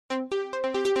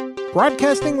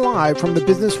Broadcasting live from the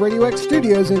Business RadioX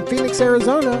studios in Phoenix,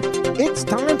 Arizona, it's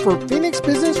time for Phoenix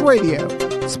Business Radio,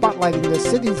 spotlighting the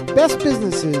city's best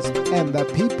businesses and the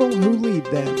people who lead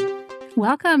them.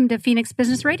 Welcome to Phoenix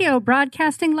Business Radio,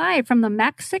 broadcasting live from the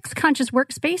Mac 6 Conscious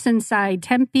Workspace inside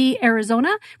Tempe,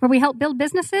 Arizona, where we help build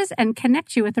businesses and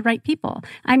connect you with the right people.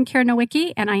 I'm Karen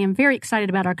Nowicki, and I am very excited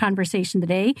about our conversation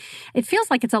today. It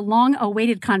feels like it's a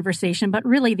long-awaited conversation, but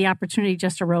really the opportunity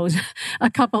just arose a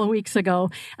couple of weeks ago.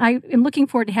 I am looking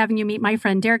forward to having you meet my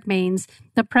friend Derrick Mains,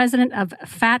 the president of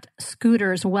Phat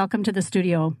Scooters. Welcome to the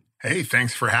studio. Hey,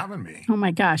 thanks for having me. Oh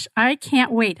my gosh, I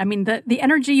can't wait. I mean, the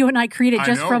energy you and I created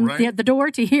just from the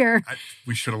door to here.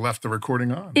 We should have left the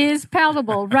recording on. Is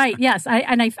palatable, right? Yes.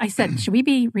 I said, should we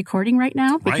be recording right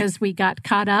now? Because we got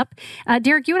caught up.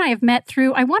 Derrick, you and I have met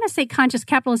through, I want to say conscious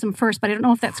capitalism first, but I don't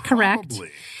know if that's correct.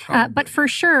 Probably. But for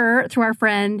sure, through our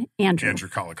friend Andrew. Andrew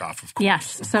Kolikoff, of course.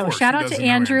 Yes. So shout out to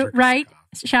Andrew, right?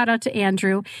 Shout out to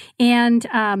Andrew. And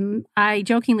I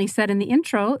jokingly said in the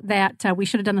intro that we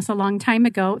should have done this a long time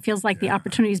ago. It feels like the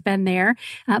opportunity's been there.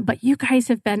 But you guys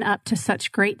have been up to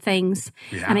such great things.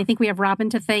 Yeah. And I think we have Robin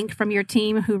to thank from your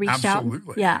team who reached out.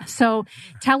 Yeah. So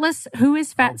tell us, who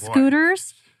is Phat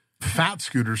Scooters? Phat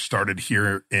Scooters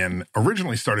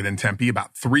originally started in Tempe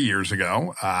about 3 years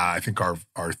ago. I think our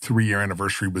 3-year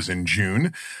anniversary was in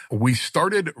June. We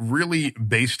started really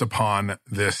based upon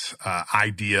this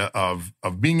idea of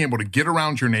being able to get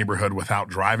around your neighborhood without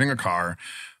driving a car,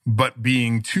 but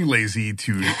being too lazy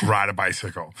to ride a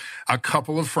bicycle. A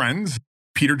couple of friends,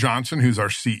 Peter Johnson, who's our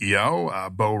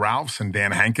CEO, Bo Ralphs, and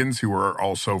Dan Hankins, who are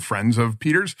also friends of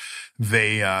Peter's.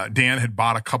 Dan had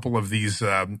bought a couple of these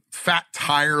fat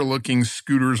tire-looking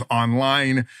scooters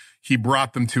online. He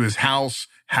brought them to his house,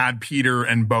 had Peter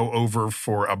and Bo over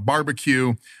for a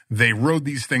barbecue. They rode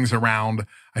these things around.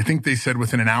 I think they said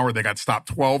within an hour they got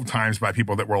stopped 12 times by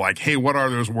people that were like, hey, what are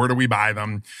those? Where do we buy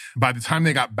them? By the time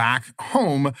they got back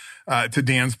home to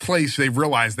Dan's place, they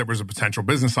realized there was a potential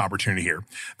business opportunity here.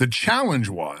 The challenge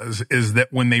is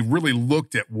that when they really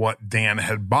looked at what Dan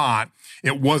had bought,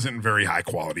 it wasn't very high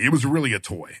quality. It was really a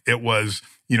toy. It was,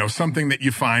 something that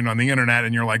you find on the internet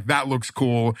and you're like, that looks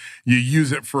cool. You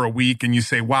use it for a week and you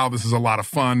say, wow, this is a lot of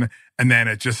fun. And then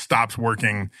it just stops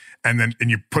working. And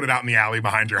you put it out in the alley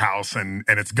behind your house and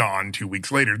it's gone 2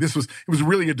 weeks later. It was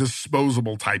really a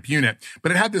disposable type unit,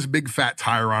 but it had this big fat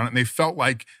tire on it. And they felt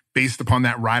like, based upon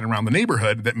that ride around the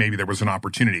neighborhood, that maybe there was an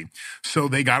opportunity. So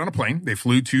they got on a plane. They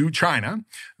flew to China.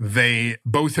 They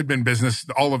both had been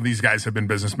all of these guys have been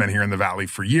businessmen here in the Valley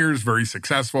for years, very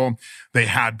successful. They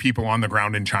had people on the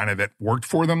ground in China that worked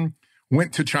for them,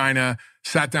 went to China,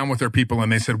 sat down with their people,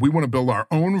 and they said, we want to build our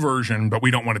own version, but we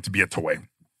don't want it to be a toy.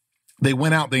 They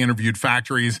went out, they interviewed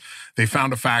factories. They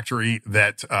found a factory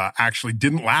that actually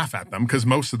didn't laugh at them because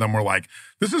most of them were like,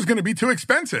 this is going to be too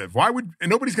expensive.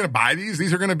 Nobody's going to buy these.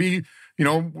 These are going to be,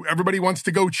 everybody wants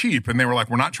to go cheap. And they were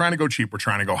like, we're not trying to go cheap. We're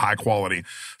trying to go high quality.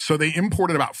 So they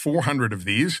imported about 400 of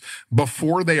these.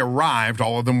 Before they arrived,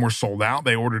 all of them were sold out.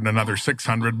 They ordered another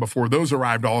 600. Before those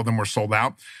arrived, all of them were sold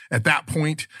out. At that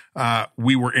point,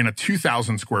 we were in a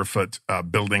 2,000 square foot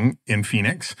building in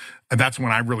Phoenix. And that's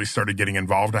when I really started getting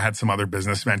involved. I had some other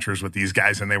business ventures with these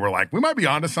guys, and they were like, we might be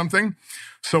onto something.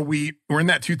 So we were in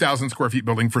that 2,000 square feet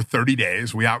building for 30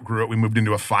 days. We outgrew it. We moved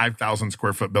into a 5,000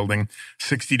 square foot building.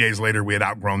 60 days later, we had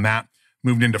outgrown that.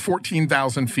 Moved into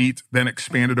 14,000 feet, then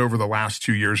expanded over the last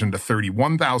 2 years into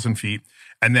 31,000 feet.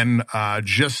 And then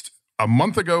just a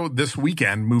month ago, this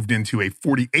weekend, moved into a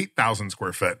 48,000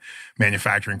 square foot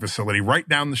manufacturing facility right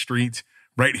down the street,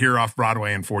 right here off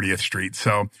Broadway and 40th Street.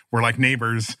 So we're like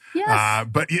neighbors. Yes.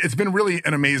 But it's been really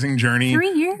an amazing journey.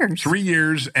 3 years. 3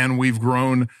 years, and we've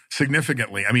grown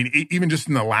significantly. I mean, even just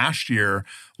in the last year,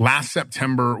 last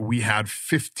September, we had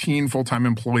 15 full-time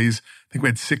employees. I think we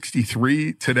had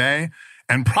 63 today,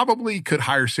 and probably could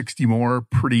hire 60 more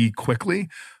pretty quickly.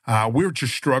 We were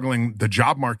just struggling. The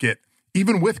job market,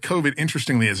 even with COVID,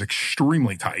 interestingly, is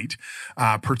extremely tight,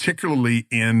 particularly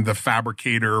in the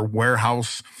fabricator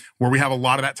warehouse where we have a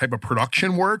lot of that type of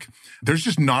production work. There's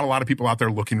just not a lot of people out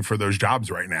there looking for those jobs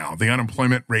right now. The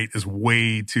unemployment rate is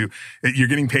you're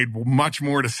getting paid much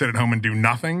more to sit at home and do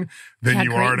nothing than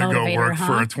you are to go work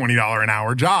for a $20 an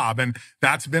hour job. And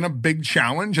that's been a big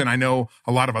challenge. And I know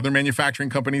a lot of other manufacturing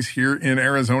companies here in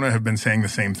Arizona have been saying the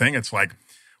same thing. It's like,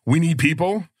 we need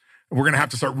people. We're going to have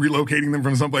to start relocating them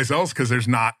from someplace else because there's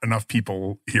not enough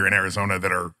people here in Arizona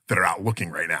that are that are out looking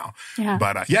right now. Yeah.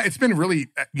 But it's been really,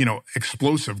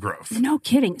 explosive growth. No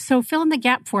kidding. So fill in the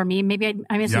gap for me. Maybe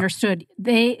I misunderstood.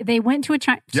 Yep. They went to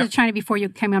China before you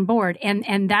came on board,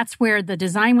 and that's where the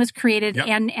design was created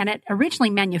and it originally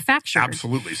manufactured.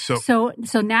 Absolutely. So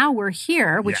now we're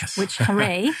here, which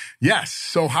hooray. Yes.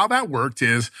 So how that worked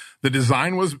is the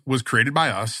design was created by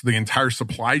us. The entire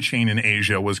supply chain in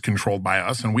Asia was controlled by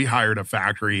us, and we hired a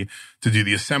factory to do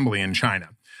the assembly in China.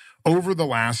 Over the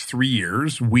last 3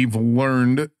 years, we've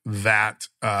learned that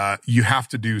you have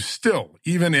to do still,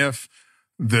 even if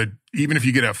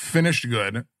you get a finished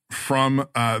good from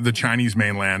the Chinese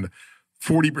mainland,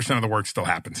 40% of the work still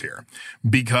happens here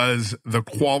because the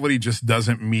quality just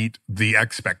doesn't meet the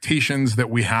expectations that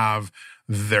we have.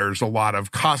 There's a lot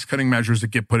of cost-cutting measures that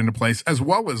get put into place, as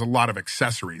well as a lot of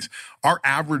accessories. Our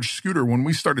average scooter, when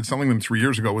we started selling them 3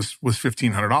 years ago, was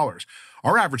 $1,500.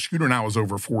 Our average scooter now is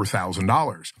over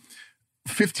 $4,000.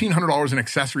 $1,500 in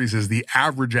accessories is the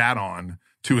average add-on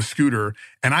to a scooter.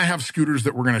 And I have scooters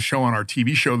that we're going to show on our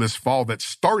TV show this fall that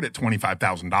start at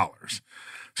 $25,000.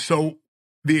 So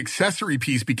the accessory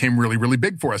piece became really, really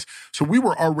big for us. So we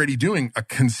were already doing a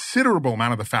considerable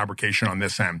amount of the fabrication on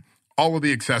this end. All of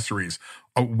the accessories,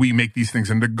 we make these things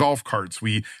into golf carts.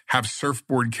 We have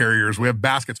surfboard carriers. We have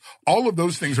baskets. All of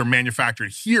those things are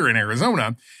manufactured here in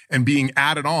Arizona and being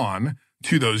added on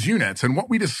to those units. And what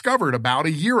we discovered about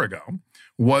a year ago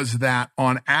was that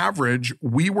on average,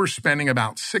 we were spending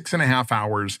about 6.5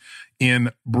 hours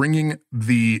in bringing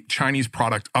the Chinese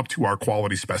product up to our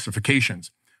quality specifications.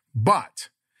 But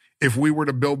if we were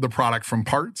to build the product from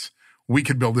parts, we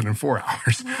could build it in 4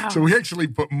 hours. Wow. So we actually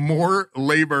put more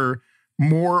labor,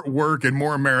 more work, and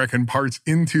more American parts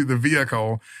into the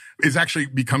vehicle. It actually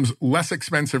becomes less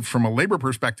expensive from a labor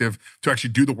perspective to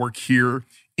actually do the work here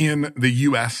in the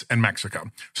U.S. and Mexico.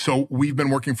 So we've been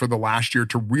working for the last year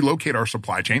to relocate our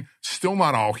supply chain. Still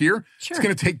not all here. Sure. It's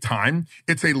going to take time.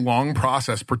 It's a long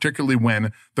process, particularly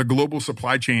when the global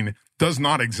supply chain does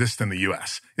not exist in the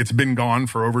U.S. It's been gone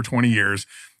for over 20 years.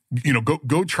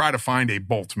 Go try to find a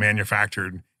bolt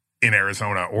manufactured in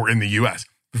Arizona or in the U.S.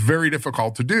 Very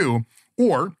difficult to do.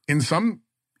 Or in some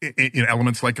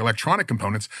elements like electronic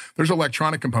components, there's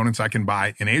electronic components I can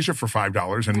buy in Asia for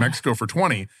 $5 and Mexico for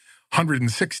 $20.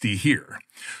 160 here.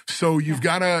 So you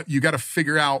gotta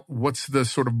figure out what's the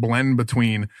sort of blend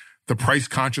between the price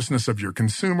consciousness of your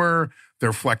consumer,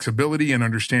 their flexibility and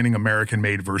understanding American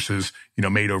made versus,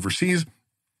 made overseas.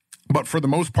 But for the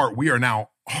most part, we are now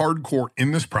hardcore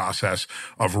in this process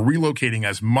of relocating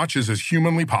as much as is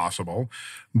humanly possible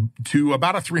to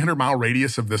about a 300-mile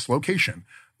radius of this location.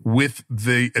 With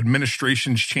the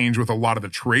administration's change with a lot of the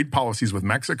trade policies with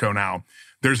Mexico now,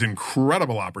 there's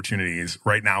incredible opportunities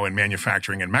right now in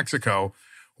manufacturing in Mexico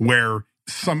where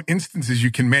some instances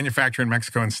you can manufacture in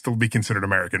Mexico and still be considered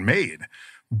American made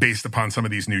based upon some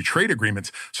of these new trade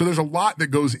agreements. So there's a lot that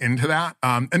goes into that.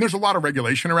 And there's a lot of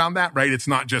regulation around that, right? It's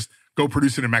not just go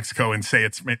produce it in Mexico and say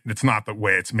it's not the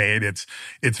way it's made. It's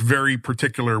very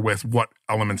particular with what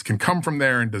elements can come from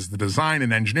there and does the design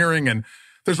and engineering, and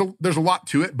there's a lot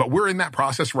to it, but we're in that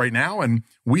process right now, and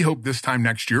we hope this time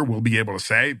next year we'll be able to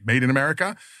say made in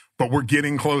America, but we're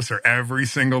getting closer every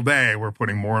single day. We're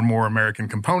putting more and more American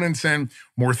components in,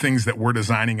 more things that we're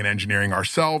designing and engineering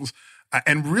ourselves.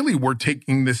 And really we're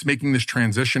making this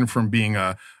transition from being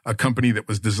a company that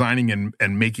was designing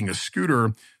and making a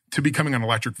scooter to becoming an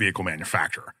electric vehicle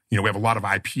manufacturer. We have a lot of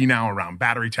IP now around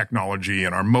battery technology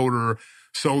and our motor.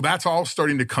 So that's all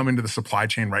starting to come into the supply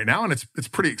chain right now, and it's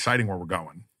pretty exciting where we're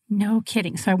going. No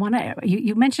kidding. So I want to,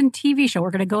 you mentioned TV show.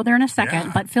 We're going to go there in a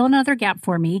second, but fill another gap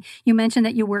for me. You mentioned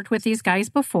that you worked with these guys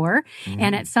before,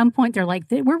 and at some point they're like,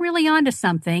 we're really onto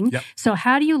something. Yep. So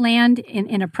how do you land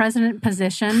in a president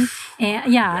position?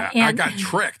 And I got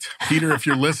tricked. Peter, if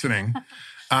you're listening.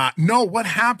 No, what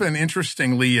happened,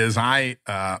 interestingly, is my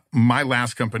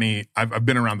last company, I've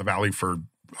been around the Valley for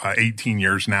 18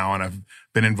 years now, and I've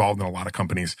been involved in a lot of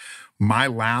companies. My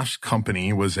last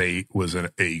company was a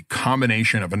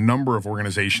combination of a number of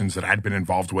organizations that I'd been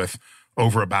involved with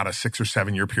over about a 6 or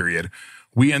 7 year period.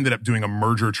 We ended up doing a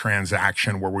merger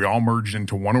transaction where we all merged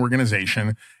into one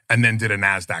organization and then did a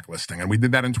NASDAQ listing. And we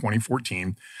did that in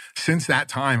 2014. Since that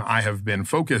time, I have been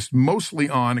focused mostly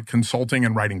on consulting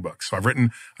and writing books. So I've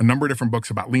written a number of different books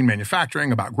about lean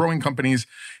manufacturing, about growing companies.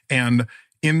 And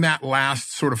in that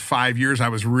last sort of 5 years, I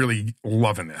was really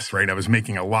loving this, right? I was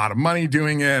making a lot of money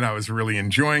doing it. I was really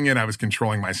enjoying it. I was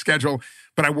controlling my schedule,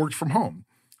 but I worked from home.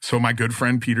 So my good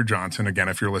friend, Peter Johnson, again,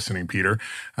 if you're listening, Peter,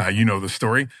 you know the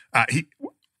story.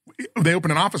 they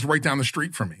opened an office right down the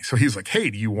street from me. So he's like, hey,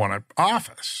 do you want an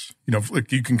office?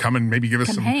 Like you can come and maybe give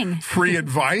us some free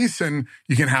advice and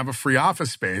you can have a free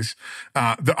office space.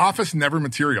 The office never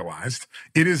materialized.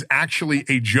 It is actually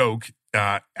a joke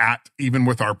even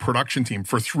with our production team.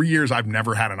 For 3 years, I've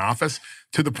never had an office,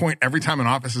 to the point every time an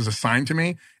office is assigned to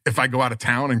me, if I go out of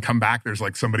town and come back, there's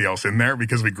like somebody else in there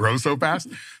because we grow so fast.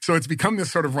 So it's become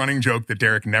this sort of running joke that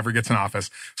Derrick never gets an office.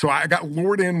 So I got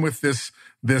lured in with this,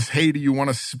 hey, do you want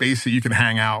a space that you can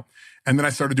hang out? And then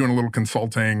I started doing a little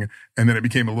consulting, and then it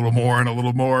became a little more and a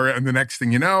little more. And the next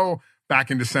thing you know,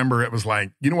 back in December, it was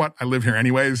like, you know what? I live here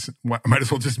anyways. I might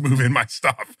as well just move in my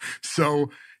stuff. So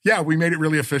yeah, we made it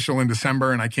really official in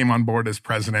December, and I came on board as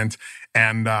president.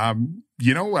 And,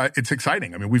 it's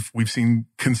exciting. I mean, we've seen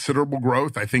considerable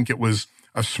growth. I think it was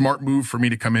a smart move for me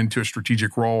to come into a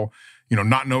strategic role,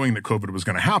 not knowing that COVID was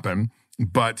going to happen,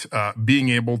 but being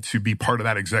able to be part of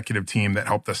that executive team that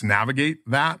helped us navigate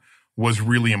that was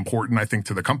really important, I think,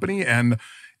 to the company. And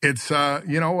it's,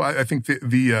 I think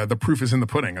the proof is in the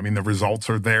pudding. I mean, the results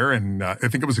are there, and I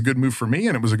think it was a good move for me,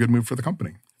 and it was a good move for the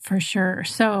company. For sure.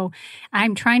 So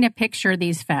I'm trying to picture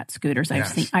these Phat Scooters.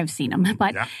 I've seen them,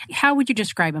 but how would you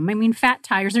describe them? I mean, fat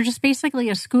tires. They're just basically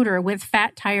a scooter with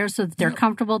fat tires so that they're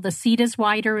comfortable. The seat is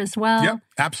wider as well. Yeah,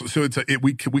 absolutely. So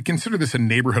we consider this a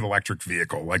neighborhood electric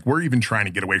vehicle. Like, we're even trying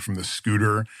to get away from the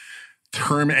scooter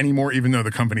term anymore, even though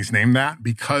the company's named that,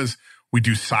 because we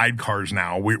do sidecars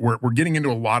now. We're getting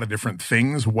into a lot of different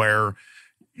things where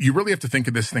you really have to think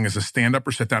of this thing as a stand-up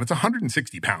or sit-down. It's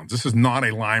 160 pounds. This is not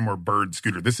a Lime or Bird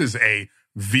scooter. This is a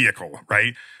vehicle,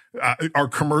 right? Our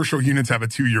commercial units have a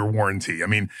 2-year warranty. I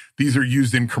mean, these are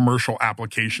used in commercial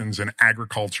applications and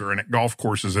agriculture and at golf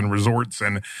courses and resorts,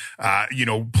 and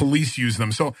police use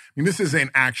them. So, I mean, this is an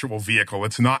actual vehicle.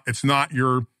 It's not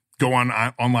your go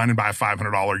online and buy a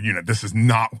 $500 unit. This is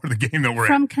not the game that we're in.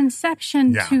 From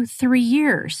conception to 3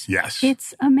 years. Yes.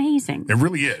 It's amazing. It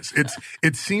really is.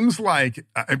 It seems like,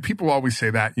 people always say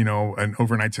that, an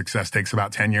overnight success takes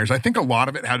about 10 years. I think a lot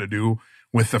of it had to do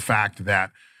with the fact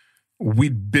that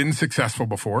we'd been successful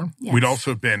before. Yes. We'd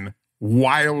also been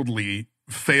wildly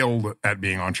failed at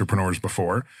being entrepreneurs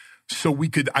before. So we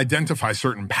could identify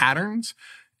certain patterns,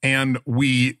 and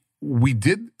we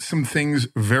did some things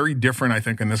very different, I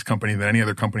think, in this company than any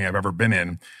other company I've ever been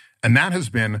in. And that has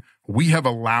been, we have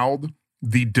allowed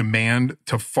the demand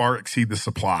to far exceed the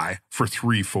supply for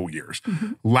 3 full years.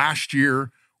 Mm-hmm. Last year,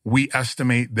 we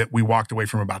estimate that we walked away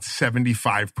from about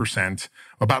 75%,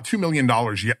 about $2 million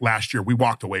last year we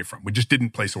walked away from. We just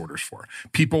didn't place orders for.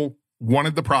 People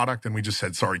wanted the product, and we just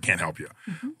said, sorry, can't help you.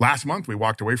 Mm-hmm. Last month, we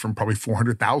walked away from probably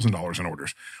 $400,000 in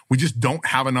orders. We just don't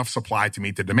have enough supply to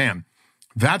meet the demand.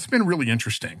 That's been really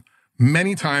interesting.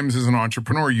 Many times as an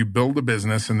entrepreneur, you build a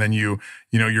business and then you're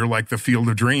like the field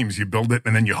of dreams. You build it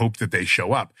and then you hope that they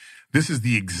show up. This is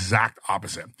the exact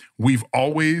opposite. We've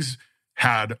always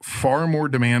had far more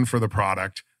demand for the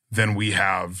product than we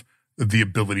have the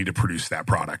ability to produce that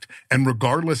product. And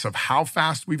regardless of how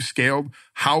fast we've scaled,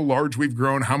 how large we've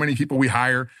grown, how many people we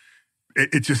hire,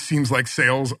 it just seems like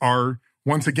sales are,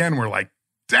 once again, we're like,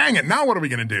 dang it, now what are we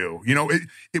going to do?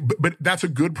 But that's a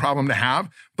good problem to have.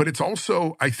 But it's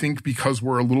also, I think, because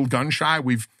we're a little gun shy,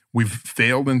 we've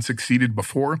failed and succeeded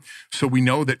before. So we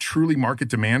know that truly market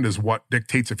demand is what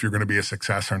dictates if you're going to be a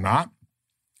success or not.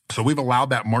 So we've allowed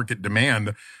that market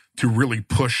demand to really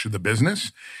push the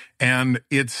business. And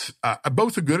it's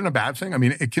both a good and a bad thing. I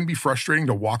mean, it can be frustrating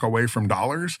to walk away from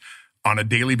dollars on a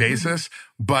daily basis,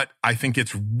 but I think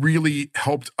it's really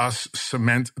helped us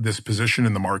cement this position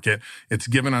in the market. It's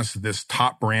given us this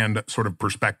top brand sort of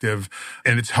perspective,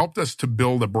 and it's helped us to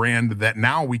build a brand that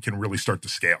now we can really start to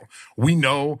scale. We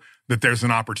know that there's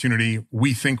an opportunity.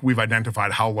 We think we've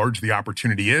identified how large the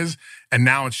opportunity is, and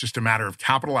now it's just a matter of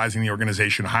capitalizing the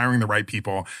organization, hiring the right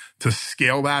people to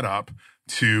scale that up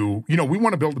to, we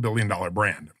want to build $1 billion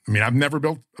brand. I mean, I've never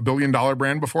built $1 billion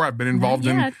brand before. I've been involved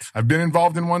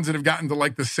in ones that have gotten to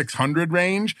like the 600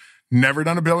 range, never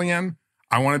done $1 billion.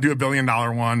 I want to do $1 billion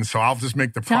one, so I'll just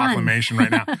make the proclamation right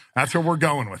now. That's where we're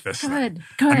going with this thing.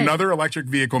 Good. Another electric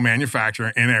vehicle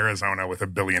manufacturer in Arizona with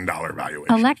 $1 billion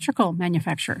valuation. Electrical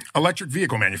manufacturer. Electric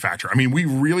vehicle manufacturer. I mean, we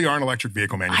really are an electric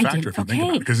vehicle manufacturer if you think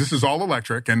about it, because this is all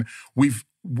electric, and we've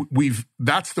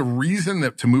that's the reason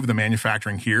that to move the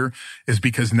manufacturing here is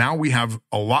because now we have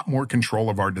a lot more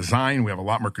control of our design. We have a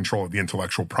lot more control of the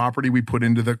intellectual property we put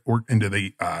into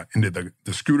the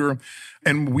scooter.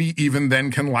 And we even then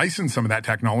can license some of that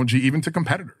technology even to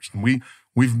competitors. And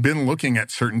we've been looking at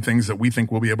certain things that we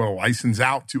think we'll be able to license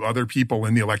out to other people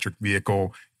in the electric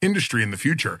vehicle industry in the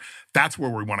future. That's where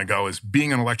we want to go, is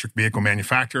being an electric vehicle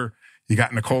manufacturer. You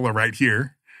got Nicola right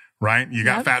here, right? You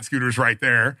got Phat Scooters right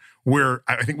there.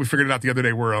 I think we figured it out the other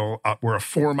day. We're a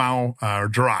 4-mile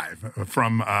drive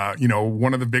from,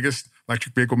 one of the biggest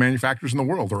electric vehicle manufacturers in the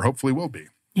world, or hopefully will be.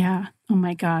 Yeah. Oh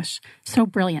my gosh. So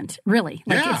brilliant. Really.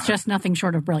 It's just nothing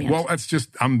short of brilliant. Well,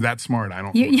 I'm that smart. I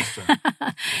don't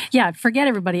Yeah. Forget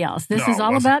everybody else. This is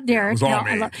all about Derrick. It was all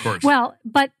me, of course. Well,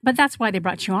 but that's why they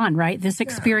brought you on, right? This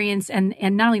experience and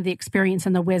not only the experience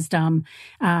and the wisdom,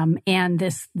 and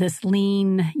this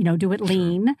lean, do it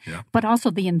lean, but also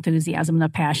the enthusiasm and the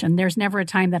passion. There's never a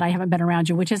time that I haven't been around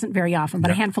you, which isn't very often,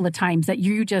 but a handful of times that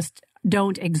you just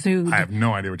don't exude. I have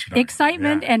no idea what you're talking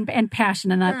excitement about. and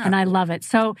passion, and I love it.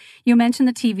 So you mentioned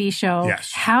the TV show.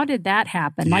 Yes. How did that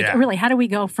happen? Really, how do we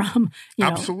go from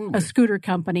Absolutely. a scooter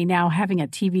company now having a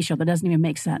TV show that doesn't even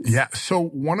make sense? Yeah. So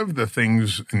one of the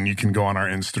things, and you can go on our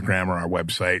Instagram or our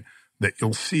website, that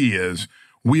you'll see is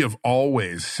we have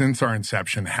always, since our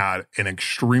inception, had an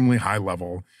extremely high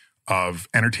level of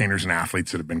entertainers and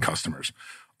athletes that have been customers.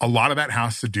 A lot of that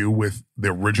has to do with the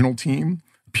original team.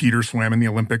 Peter swam in the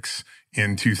Olympics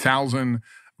in 2000.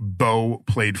 Bo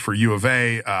played for U of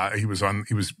A. He was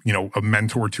a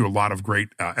mentor to a lot of great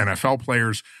NFL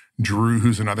players. Drew,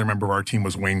 who's another member of our team,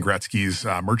 was Wayne Gretzky's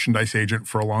merchandise agent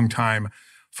for a long time.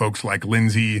 Folks like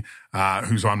Lindsay,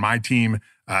 who's on my team,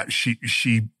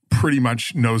 she pretty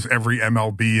much knows every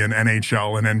MLB and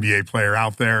NHL and NBA player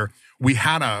out there. We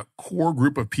had a core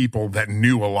group of people that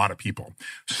knew a lot of people.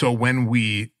 So when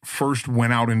we first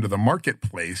went out into the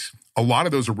marketplace, a lot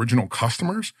of those original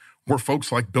customers were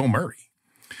folks like Bill Murray.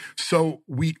 So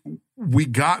we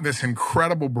got this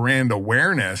incredible brand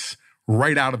awareness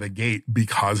right out of the gate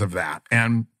because of that.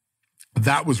 And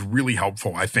that was really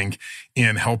helpful, I think,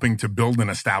 in helping to build and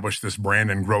establish this brand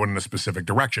and grow it in a specific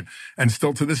direction. And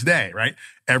still to this day, right?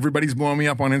 Everybody's blowing me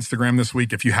up on Instagram this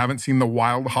week. If you haven't seen the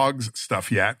Wild Hogs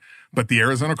stuff yet, but the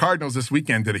Arizona Cardinals this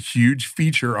weekend did a huge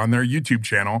feature on their YouTube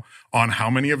channel on how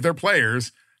many of their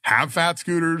players have Phat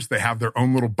Scooters. They have their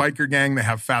own little biker gang. They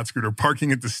have Phat Scooter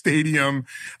parking at the stadium.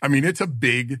 I mean, it's a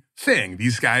big thing.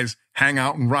 These guys hang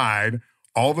out and ride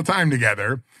all the time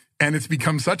together. And it's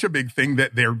become such a big thing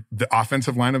that the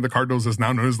offensive line of the Cardinals is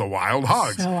now known as the Wild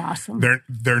Hogs. So awesome.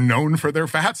 They're known for their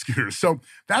Phat Scooters. So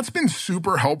that's been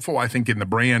super helpful, I think, in the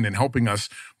brand and helping us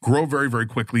grow very, very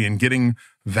quickly and getting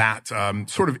that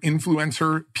sort of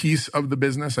influencer piece of the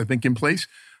business, I think, in place.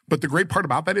 But the great part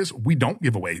about that is we don't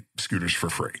give away scooters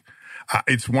for free.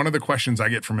 It's one of the questions I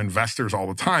get from investors all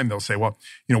the time. They'll say, well,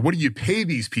 what do you pay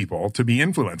these people to be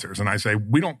influencers? And I say,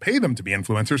 we don't pay them to be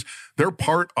influencers. They're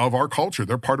part of our culture.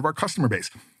 They're part of our customer base.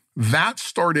 That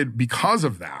started because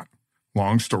of that.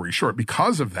 Long story short,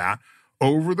 because of that,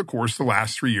 over the course of the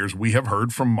last 3 years, we have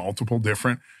heard from multiple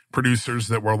different producers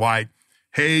that were like,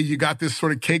 hey, you got this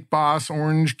sort of Cake Boss,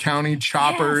 Orange County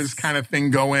Choppers kind of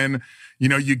thing going.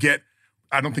 You get,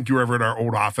 I don't think you were ever at our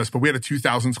old office, but we had a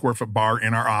 2,000 square foot bar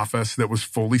in our office that was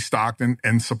fully stocked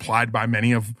and supplied by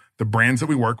many of the brands that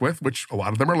we work with, which a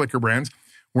lot of them are liquor brands.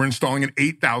 We're installing an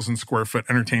 8,000 square foot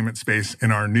entertainment space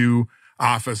in our new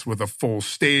office with a full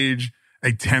stage,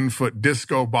 a 10-foot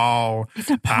disco ball. It's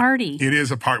a party. It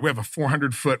is a party. We have a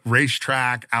 400-foot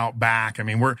racetrack out back. I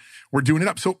mean, we're doing it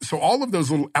up. So all of those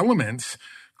little elements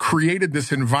created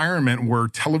this environment where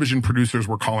television producers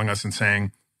were calling us and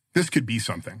saying, this could be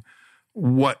something.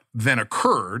 What then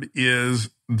occurred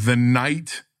is the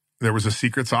night there was a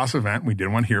secret sauce event. We did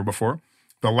one here before.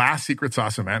 The last secret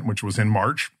sauce event, which was in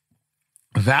March.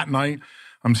 That night,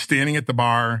 I'm standing at the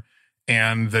bar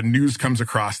and the news comes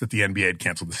across that the NBA had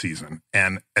canceled the season.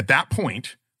 And at that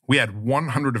point, we had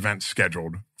 100 events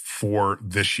scheduled for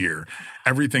this year.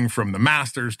 Everything from the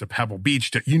Masters to Pebble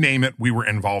Beach to you name it, we were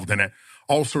involved in it.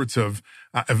 All sorts of,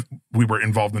 we were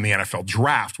involved in the NFL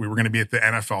draft. We were going to be at the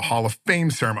NFL Hall of Fame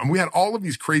ceremony. We had all of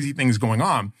these crazy things going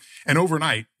on. And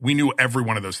overnight, we knew every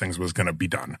one of those things was going to be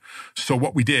done. So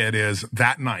what we did is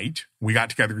that night, we got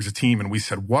together as a team and we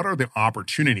said, what are the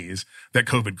opportunities that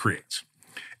COVID creates?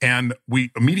 And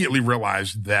we immediately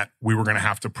realized that we were going to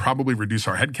have to probably reduce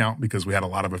our headcount because we had a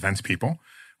lot of events people.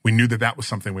 We knew that that was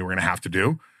something we were going to have to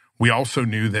do. We also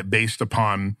knew that based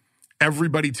upon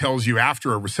everybody tells you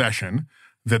after a recession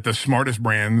that the smartest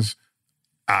brands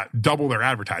double their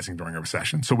advertising during a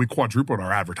recession. So we quadrupled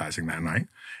our advertising that night.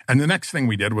 And the next thing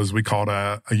we did was we called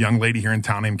a young lady here in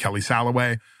town named Kelly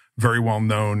Salloway, very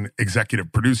well-known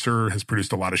executive producer, has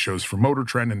produced a lot of shows for Motor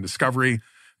Trend and Discovery.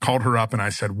 Called her up and I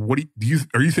said,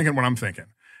 are you thinking what I'm thinking?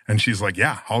 And she's like,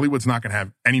 yeah, Hollywood's not going to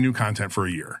have any new content for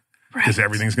a year because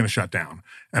everything's going to shut down.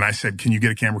 And I said, can you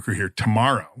get a camera crew here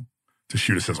tomorrow to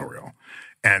shoot a sizzle reel?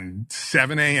 And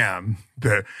 7 a.m.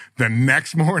 the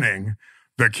next morning,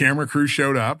 the camera crew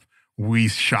showed up. We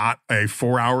shot a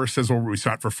 4-hour sizzle. We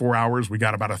shot for 4 hours. We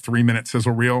got about a 3-minute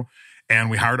sizzle reel, and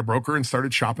we hired a broker and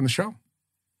started shopping the show.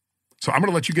 So I'm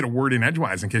going to let you get a word in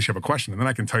edgewise in case you have a question, and then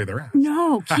I can tell you the rest.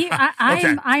 No,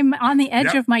 I'm on the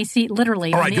edge of my seat,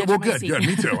 literally. All right, good. Well, good.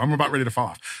 Me too. I'm about ready to fall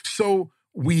off. So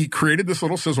we created this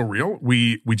little sizzle reel.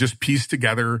 We just pieced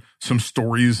together some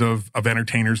stories of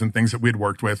entertainers and things that we had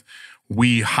worked with.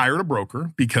 We hired a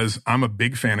broker because I'm a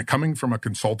big fan of coming from a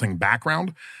consulting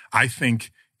background. I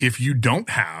think if you don't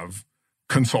have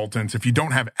consultants, if you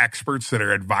don't have experts that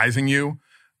are advising you,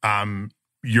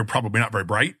 you're probably not very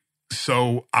bright.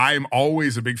 So I'm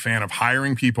always a big fan of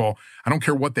hiring people. I don't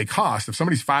care what they cost. If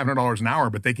somebody's $500 an hour,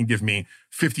 but they can give me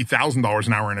 $50,000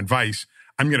 an hour in advice,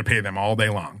 I'm going to pay them all day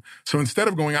long. So instead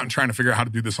of going out and trying to figure out how to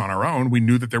do this on our own, we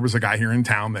knew that there was a guy here in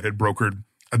town that had brokered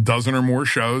a dozen or more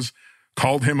shows,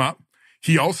 called him up.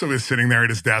 He also is sitting there at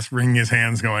his desk, wringing his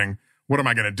hands going, what am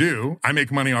I going to do? I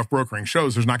make money off brokering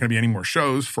shows. There's not going to be any more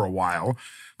shows for a while.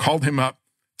 Called him up.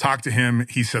 Talked to him.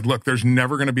 He said, look, there's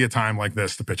never going to be a time like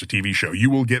this to pitch a TV show. You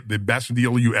will get the best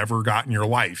deal you ever got in your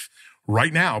life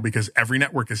right now because every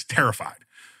network is terrified.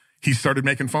 He started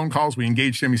making phone calls. We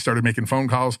engaged him. He started making phone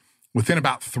calls. Within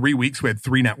about 3 weeks, we had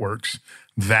 3 networks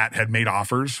that had made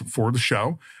offers for the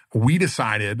show. We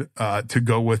decided to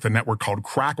go with a network called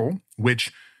Crackle,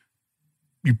 which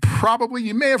you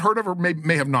may have heard of or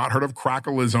may have not heard of.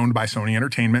 Crackle is owned by Sony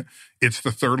Entertainment. It's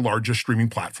the 3rd largest streaming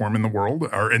platform in the world,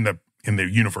 or in the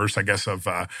universe, I guess, of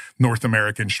North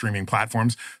American streaming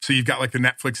platforms. So you've got like the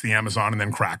Netflix, the Amazon, and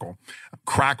then Crackle.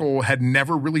 Crackle had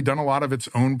never really done a lot of its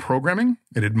own programming.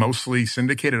 It had mostly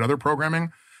syndicated other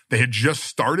programming. They had just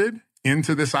started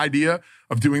into this idea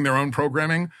of doing their own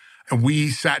programming. And we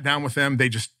sat down with them. They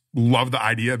just loved the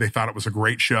idea. They thought it was a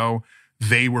great show.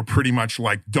 They were pretty much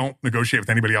like, don't negotiate with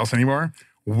anybody else anymore.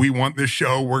 We want this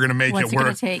show. We're going to make it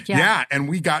work. Yeah. And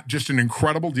we got just an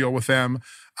incredible deal with them.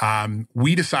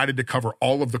 We decided to cover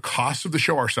all of the costs of the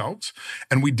show ourselves.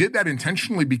 And we did that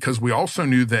intentionally because we also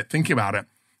knew that, thinking about it,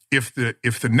 if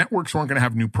the networks weren't going to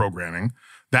have new programming,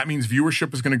 that means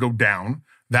viewership is going to go down.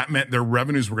 That meant their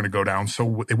revenues were going to go down.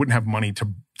 So they wouldn't have money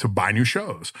to buy new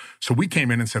shows. So we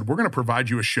came in and said, we're going to provide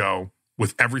you a show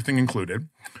with everything included.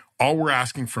 All we're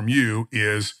asking from you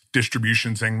is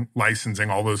distributions and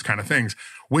licensing, all those kind of things,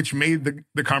 which made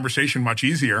the conversation much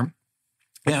easier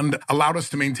and allowed us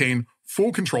to maintain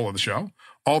full control of the show.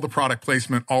 All the product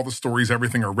placement, all the stories,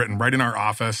 everything are written right in our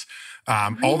office.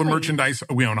 Really? All the merchandise,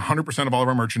 we own 100% of all of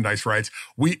our merchandise rights.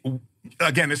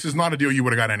 Again, this is not a deal you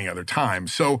would have got any other time.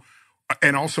 So,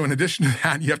 and also in addition to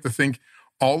that, you have to think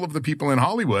all of the people in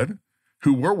Hollywood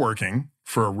who were working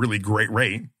for a really great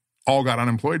rate all got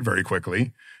unemployed very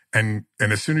quickly. And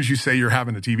as soon as you say you're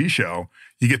having a TV show,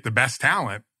 you get the best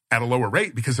talent at a lower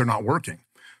rate because they're not working.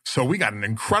 So we got an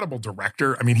incredible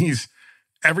director. I mean,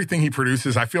 everything he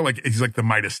produces, I feel like he's like the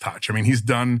Midas touch. I mean, he's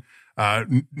done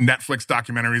Netflix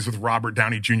documentaries with Robert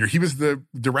Downey Jr. He was the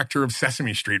director of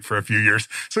Sesame Street for a few years.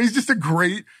 So he's just a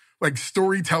great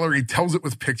storyteller. He tells it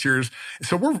with pictures.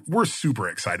 So we're super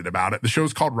excited about it. The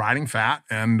show's called Riding Phat,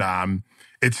 and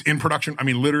it's in production. I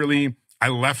mean, literally, I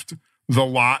left the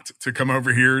lot to come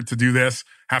over here to do this,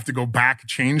 have to go back,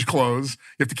 change clothes.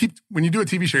 You have to when you do a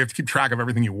TV show, you have to keep track of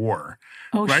everything you wore.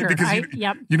 Oh, right? Sure.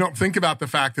 Because you don't think about the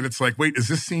fact that it's like, wait, is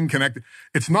this scene connected?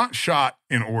 It's not shot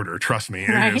in order. Trust me.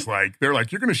 It is like, they're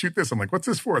like, you're going to shoot this. I'm like, what's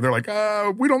this for? They're like,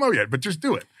 we don't know yet, but just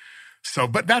do it. So,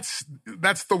 but that's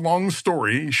the long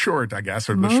story short, I guess,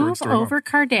 or the short story. Move over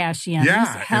Kardashians.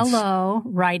 Yeah, Hello,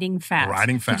 Riding Phat.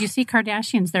 Riding Phat. Did you see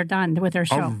Kardashians? They're done with their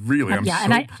show. Oh, really? I'm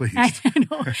so pleased.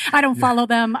 I don't follow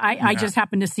them. I just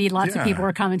happen to see lots of people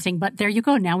are commenting. But there you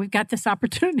go. Now we've got this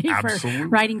opportunity for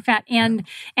Riding Phat. And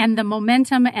the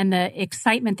momentum and the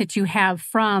excitement that you have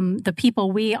from the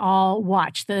people we all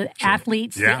watch, the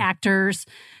athletes, the actors,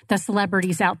 the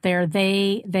celebrities out there,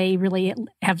 they really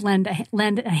have lend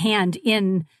a hand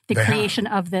in the creation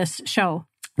of this show.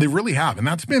 They really have. And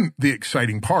that's been the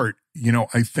exciting part. You know,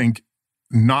 I think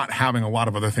not having a lot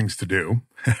of other things to do.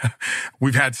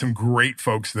 We've had some great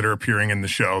folks that are appearing in the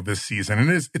show this season. And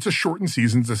it's a shortened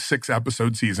season. It's a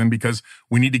 6-episode season because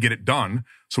we need to get it done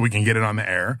so we can get it on the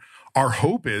air. Our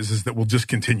hope is that we'll just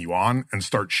continue on and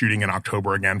start shooting in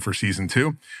October again for season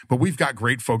 2. But we've got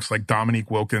great folks like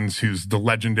Dominique Wilkins, who's the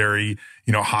legendary,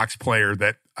 Hawks player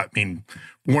that,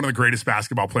 one of the greatest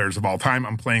basketball players of all time.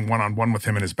 I'm playing one-on-one with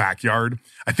him in his backyard.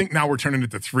 I think now we're turning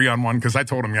it to 3-on-1 because I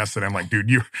told him yesterday, I'm like, dude,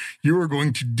 you are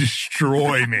going to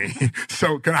destroy me.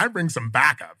 So can I bring some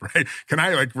backup, right? Can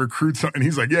I recruit some? And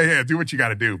he's like, yeah, do what you got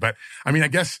to do. But I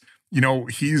guess,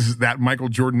 he's that Michael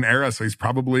Jordan era. So he's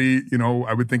probably,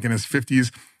 I would think in his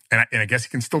 50s. And I guess he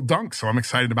can still dunk, so I'm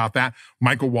excited about that.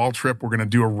 Michael Waltrip, we're going to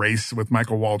do a race with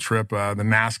Michael Waltrip, the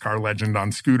NASCAR legend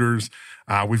on scooters.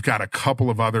 We've got a couple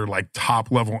of other like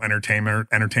top-level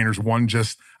entertainers. One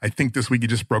just, I think this week he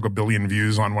just broke 1 billion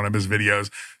views on one of his videos.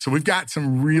 So we've got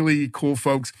some really cool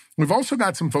folks. We've also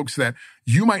got some folks that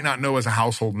you might not know as a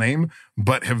household name,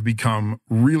 but have become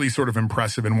really sort of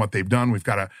impressive in what they've done. We've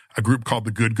got a group called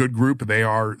the Good Group. They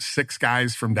are 6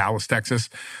 guys from Dallas, Texas,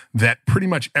 that pretty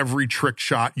much every trick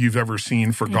shot you've ever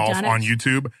seen for golf on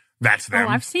YouTube, that's them. Oh,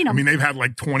 I've seen them. I mean, they've had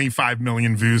like 25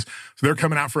 million views. So they're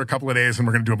coming out for a couple of days, and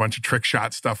we're going to do a bunch of trick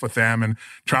shot stuff with them and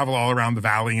travel all around the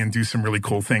valley and do some really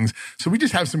cool things. So we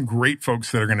just have some great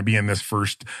folks that are going to be in this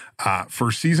first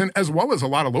season, as well as a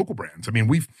lot of local brands. I mean,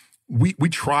 we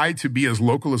try to be as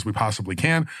local as we possibly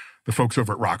can. The folks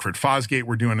over at Rockford Fosgate,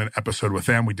 we're doing an episode with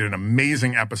them. We did an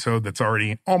amazing episode that's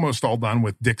already almost all done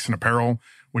with Dixon Apparel,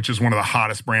 which is one of the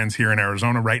hottest brands here in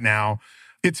Arizona right now.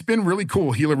 It's been really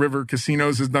cool. Gila River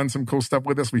Casinos has done some cool stuff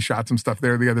with us. We shot some stuff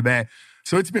there the other day.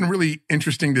 So it's been really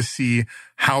interesting to see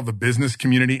how the business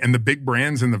community and the big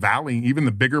brands in the Valley, even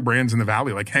the bigger brands in the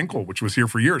Valley, like Henkel, which was here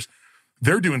for years,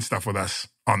 they're doing stuff with us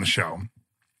on the show.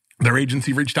 Their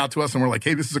agency reached out to us and we're like,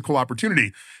 hey, this is a cool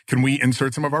opportunity. Can we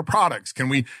insert some of our products? Can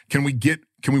we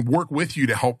work with you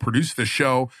to help produce the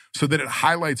show so that it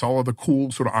highlights all of the cool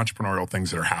sort of entrepreneurial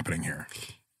things that are happening here?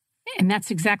 And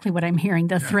that's exactly what I'm hearing.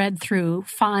 The thread through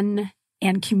fun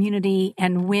and community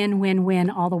and win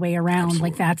all the way around. Absolutely.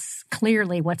 Like that's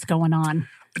clearly what's going on.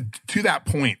 To that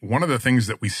point, one of the things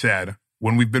that we said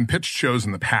when we've been pitched shows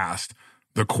in the past,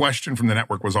 the question from the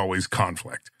network was always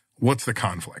conflict. What's the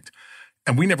conflict?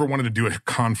 And we never wanted to do a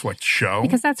conflict show.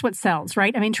 Because that's what sells,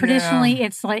 right? I mean, traditionally,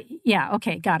 it's like,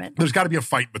 okay, got it. There's got to be a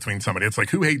fight between somebody. It's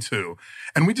like, who hates who?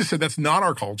 And we just said, that's not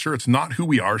our culture. It's not who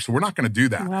we are. So we're not going to do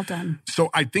that. Well done. So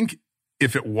I think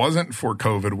if it wasn't for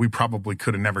COVID, we probably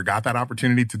could have never got that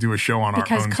opportunity to do a show on our own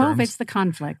terms. Because COVID's the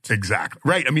conflict. Exactly.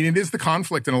 Right. I mean, it is the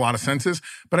conflict in a lot of senses.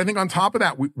 But I think on top of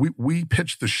that, we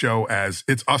pitched the show as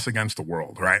it's us against the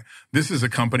world, right? This is a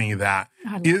company that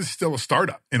is still a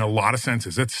startup in a lot of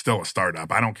senses. It's still a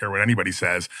startup. I don't care what anybody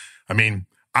says. I mean,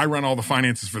 I run all the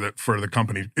finances for the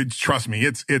company. Trust me,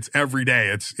 it's every day.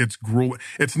 It's grueling.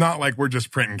 It's not like we're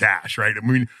just printing cash, right? I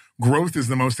mean, growth is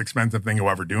the most expensive thing you'll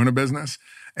ever do in a business.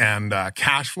 And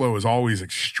cash flow is always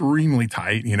extremely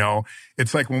tight. You know,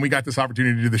 it's like when we got this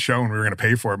opportunity to do the show and we were going to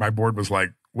pay for it, my board was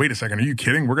like, wait a second, are you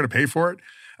kidding? We're going to pay for it?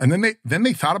 And then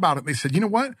they thought about it. And they said, you know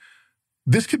what?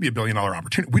 This could be $1 billion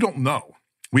opportunity. We don't know.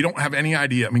 We don't have any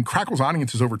idea. I mean, Crackle's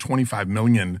audience is over 25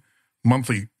 million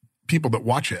monthly people that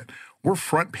watch it. We're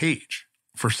front page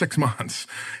for 6 months.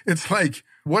 It's like,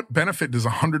 what benefit does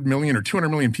 100 million or 200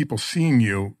 million people seeing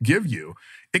you give you?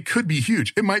 It could be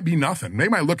huge. It might be nothing. They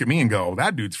might look at me and go,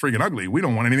 that dude's freaking ugly. We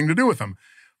don't want anything to do with him.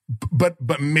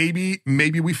 But maybe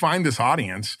we find this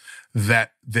audience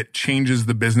that changes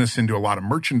the business into a lot of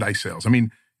merchandise sales. I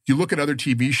mean, you look at other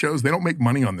TV shows, they don't make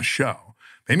money on the show.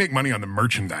 They make money on the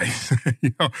merchandise.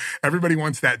 You know, everybody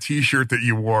wants that T-shirt that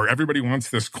you wore. Everybody wants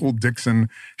this cool Dixon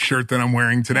shirt that I'm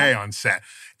wearing today on set.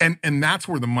 And that's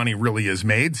where the money really is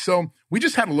made. So we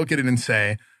just had to look at it and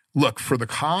say, look, for the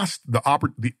cost, the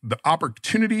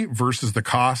opportunity versus the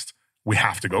cost, we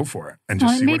have to go for it and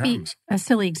just see what happens. A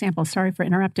silly example. Sorry for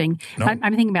interrupting. No. I'm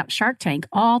thinking about Shark Tank.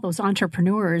 All those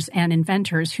entrepreneurs and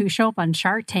inventors who show up on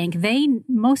Shark Tank,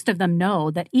 most of them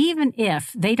know that even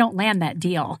if they don't land that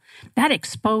deal, that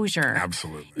exposure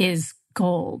is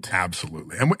gold.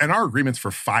 Absolutely. And our agreement's for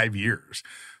 5 years.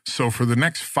 So for the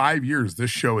next 5 years,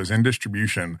 this show is in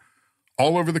distribution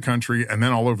all over the country and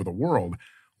then all over the world.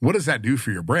 What does that do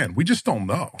for your brand? We just don't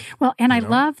know. Well, and I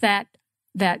love that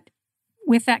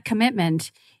with that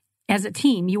commitment, as a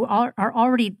team, you are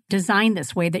already designed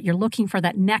this way that you're looking for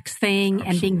that next thing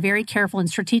and being very careful and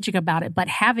strategic about it, but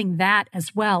having that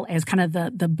as well as kind of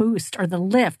the boost or the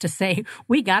lift to say,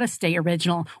 we got to stay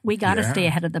original. We got to stay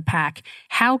ahead of the pack.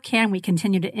 How can we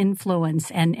continue to influence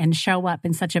and show up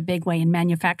in such a big way in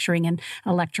manufacturing and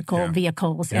electrical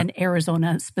vehicles and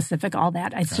Arizona specific, all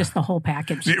that? It's just the whole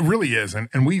package. It really is.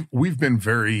 And we've been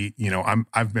very,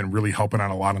 I've been really helping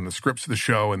out a lot on the scripts of the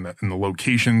show and the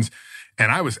locations. And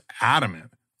I was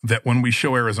adamant that when we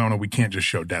show Arizona, we can't just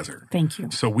show desert. Thank you.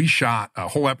 So we shot a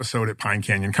whole episode at Pine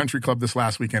Canyon Country Club this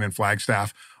last weekend in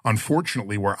Flagstaff.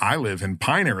 Unfortunately, where I live in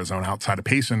Pine, Arizona, outside of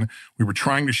Payson, we were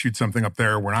trying to shoot something up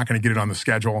there. We're not going to get it on the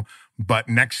schedule, but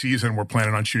next season, we're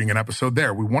planning on shooting an episode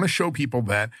there. We want to show people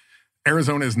that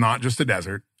Arizona is not just a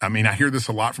desert. I mean, I hear this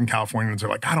a lot from Californians. They're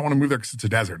like, I don't want to move there because it's a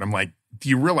desert. I'm like, do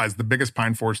you realize the biggest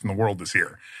pine forest in the world is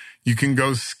here? You can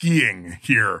go skiing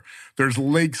here. There's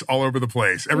lakes all over the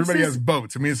place. Everybody has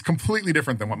boats. I mean, it's completely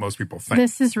different than what most people think.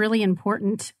 This is really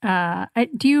important.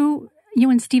 You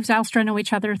and Steve Zylstra know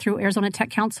each other through Arizona Tech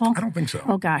Council? I don't think so.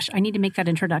 Oh, gosh. I need to make that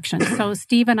introduction. So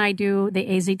Steve and I do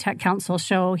the AZ Tech Council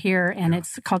show here, and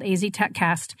it's called AZ Tech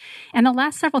Cast. And the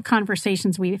last several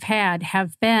conversations we've had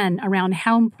have been around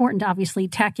how important, obviously,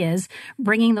 tech is,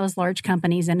 bringing those large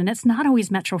companies in. And it's not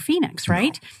always Metro Phoenix,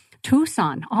 right? No.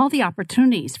 Tucson, all the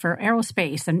opportunities for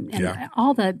aerospace and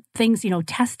all the things,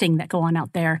 testing that go on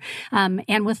out there.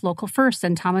 And with Local First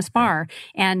and Thomas Barr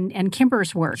and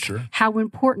Kimber's work, how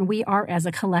important we are as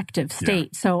a collective state.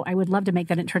 Yeah. So I would love to make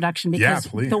that introduction because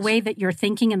the way that you're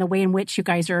thinking and the way in which you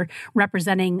guys are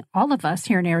representing all of us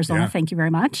here in Arizona, thank you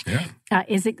very much,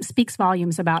 it speaks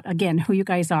volumes about, again, who you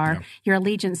guys are, your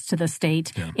allegiance to the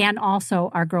state, and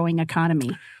also our growing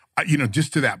economy.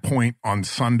 Just to that point, on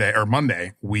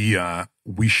Monday, we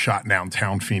shot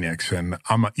downtown Phoenix, and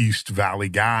I'm an East Valley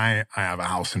guy. I have a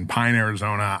house in Pine,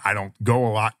 Arizona. I don't go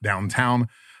a lot downtown,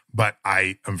 but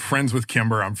I am friends with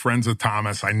Kimber. I'm friends with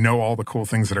Thomas. I know all the cool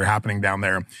things that are happening down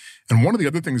there. And one of the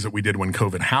other things that we did when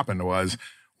COVID happened was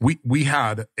we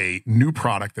had a new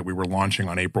product that we were launching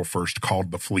on April 1st called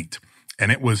the Fleet.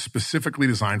 And it was specifically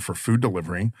designed for food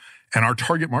delivery. And our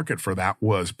target market for that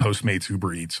was Postmates,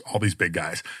 Uber Eats, all these big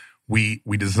guys. We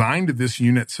designed this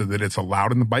unit so that it's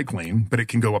allowed in the bike lane, but it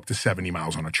can go up to 70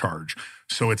 miles on a charge.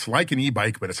 So it's like an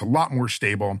e-bike, but it's a lot more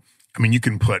stable. I mean, it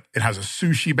has a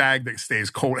sushi bag that stays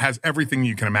cold. It has everything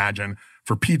you can imagine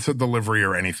for pizza delivery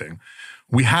or anything.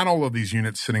 We had all of these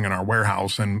units sitting in our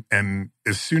warehouse, and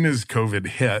as soon as COVID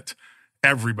hit,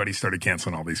 everybody started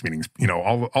canceling all these meetings.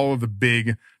 All of the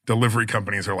big delivery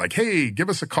companies are like, hey, give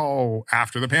us a call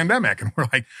after the pandemic. And we're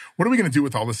like, what are we going to do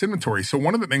with all this inventory? So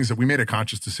one of the things that we made a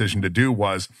conscious decision to do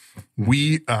was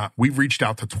we reached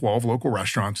out to 12 local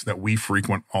restaurants that we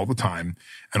frequent all the time.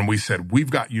 And we said,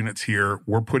 we've got units here.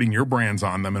 We're putting your brands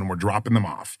on them and we're dropping them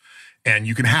off. And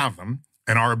you can have them.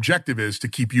 And our objective is to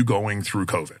keep you going through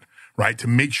COVID, right? To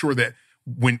make sure that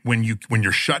when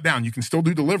you're shut down, you can still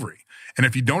do delivery. And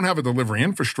if you don't have a delivery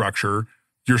infrastructure,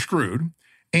 you're screwed.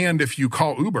 And if you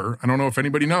call Uber, I don't know if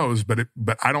anybody knows, but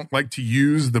I don't like to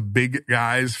use the big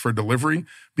guys for delivery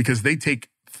because they take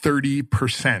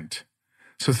 30%.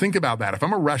 So think about that. If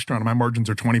I'm a restaurant and my margins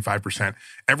are 25%,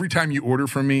 every time you order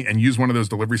from me and use one of those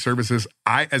delivery services,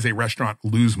 I, as a restaurant,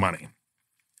 lose money.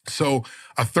 So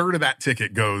a third of that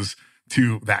ticket goes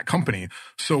to that company.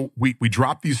 So we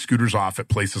drop these scooters off at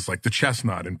places like the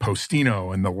Chestnut and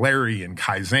Postino and the Larry and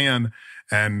Kaizen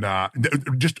and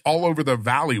just all over the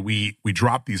valley. We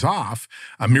drop these off.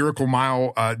 A Miracle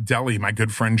Mile Deli, my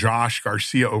good friend Josh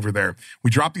Garcia over there,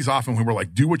 we dropped these off and we were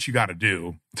like, do what you got to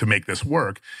do to make this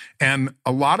work. And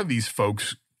a lot of these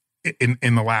folks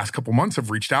in the last couple months have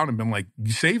reached out and been like,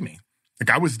 you saved me. Like,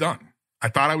 I was done. I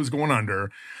thought I was going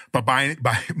under, but I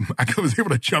was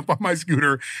able to jump on my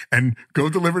scooter and go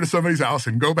deliver to somebody's house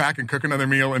and go back and cook another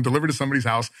meal and deliver to somebody's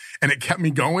house. And it kept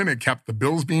me going. It kept the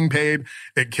bills being paid.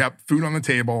 It kept food on the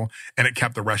table, and it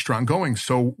kept the restaurant going.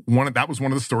 So that was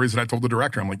one of the stories that I told the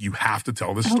director. I'm like, you have to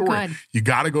tell this story. Good. You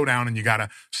got to go down and you got to.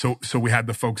 So we had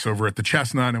the folks over at the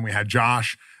Chestnut, and we had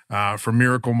Josh from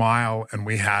Miracle Mile, and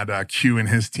we had Q and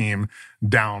his team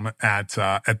down at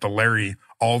the Larry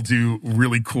all do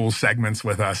really cool segments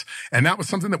with us. And that was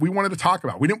something that we wanted to talk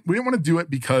about. We didn't want to do it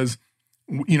because,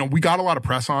 we got a lot of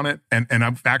press on it. And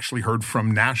I've actually heard from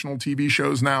national TV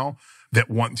shows now that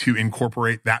want to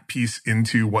incorporate that piece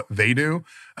into what they do,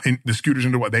 and the scooters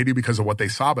into what they do because of what they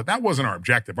saw. But that wasn't our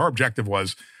objective. Our objective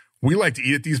was, we like to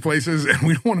eat at these places, and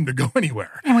we don't want them to go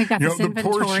anywhere. And we've got this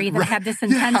inventory that had this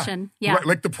intention. Yeah. Right.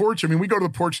 Like the porch. I mean, we go to the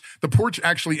porch. The porch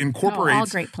actually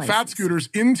incorporates Phat Scooters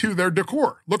into their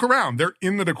decor. Look around. They're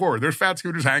in the decor. There's Phat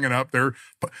Scooters hanging up there.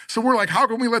 So we're like, how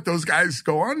can we let those guys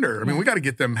go under? I mean, we got to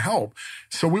get them help.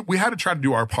 So we had to try to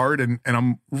do our part. And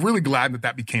I'm really glad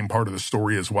that became part of the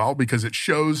story as well, because it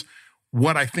shows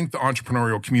what I think the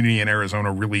entrepreneurial community in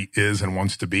Arizona really is and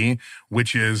wants to be,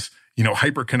 which is,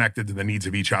 hyper connected to the needs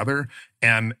of each other.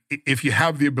 And if you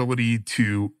have the ability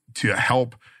to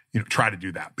help, try to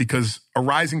do that, because a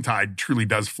rising tide truly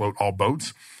does float all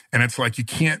boats. And it's like, you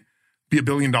can't be $1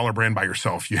 billion brand by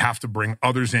yourself. You have to bring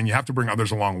others in. You have to bring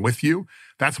others along with you.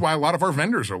 That's why a lot of our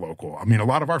vendors are local. I mean, a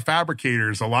lot of our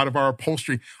fabricators, a lot of our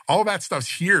upholstery, all of that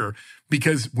stuff's here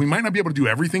because we might not be able to do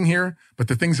everything here, but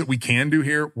the things that we can do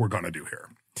here, we're going to do here.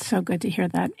 So good to hear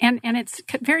that. And it's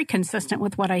very consistent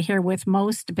with what I hear with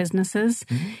most businesses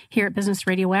here at Business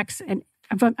RadioX. And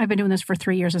I've been doing this for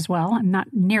 3 years as well. I'm not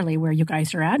nearly where you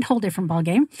guys are at, whole different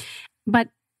ballgame. But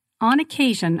on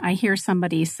occasion, I hear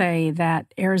somebody say that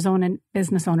Arizona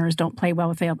business owners don't play well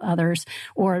with others,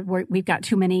 or we've got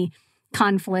too many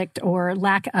conflict or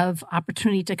lack of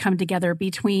opportunity to come together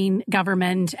between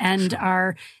government and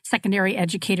our secondary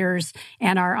educators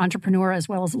and our entrepreneur as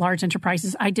well as large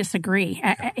enterprises. I disagree.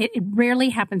 It rarely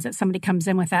happens that somebody comes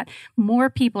in with that. More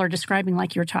people are describing,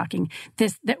 like you're talking,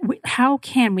 how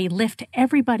can we lift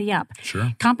everybody up?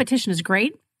 Sure. Competition is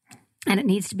great. And it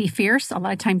needs to be fierce. A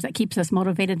lot of times that keeps us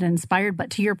motivated and inspired. But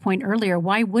to your point earlier,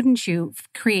 why wouldn't you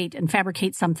create and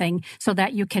fabricate something so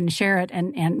that you can share it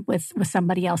and with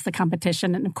somebody else, the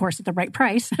competition, and of course at the right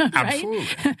price, right? Absolutely.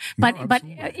 But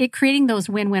creating those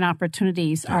win-win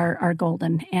opportunities are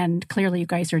golden. And clearly you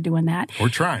guys are doing that. We're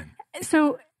trying.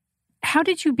 So how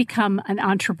did you become an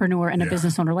entrepreneur and a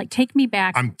business owner? Like, take me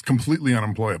back. I'm completely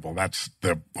unemployable. That's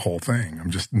the whole thing.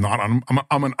 I'm just not.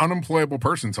 I'm an unemployable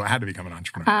person, so I had to become an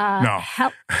entrepreneur. No,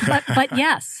 but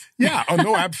yes. Yeah. Oh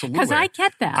no, absolutely. Because I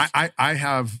get that. I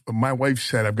have. My wife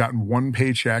said I've gotten one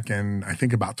paycheck in I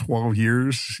think about 12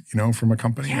 years. From a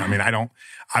company. Yeah. I mean,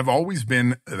 I've always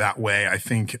been that way. I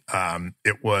think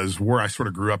it was where I sort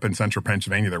of grew up in central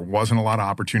Pennsylvania. There wasn't a lot of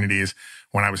opportunities.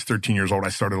 When I was 13 years old, I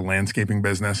started a landscaping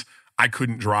business. I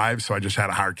couldn't drive, so I just had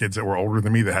to hire kids that were older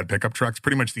than me that had pickup trucks.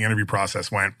 Pretty much the interview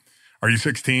process went, are you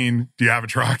 16? Do you have a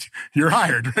truck? You're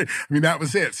hired, right? I mean, that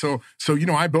was it. So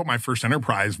I built my first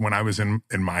enterprise when I was in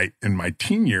my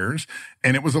teen years,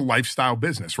 and it was a lifestyle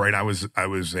business, right? I was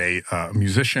a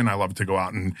musician. I loved to go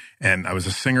out and I was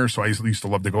a singer, so I used to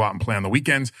love to go out and play on the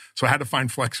weekends. So I had to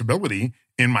find flexibility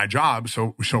in my job.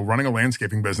 So running a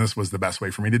landscaping business was the best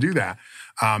way for me to do that.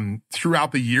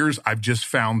 Throughout the years, I've just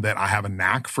found that I have a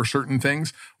knack for certain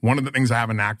things. One of the things I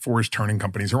have a knack for is turning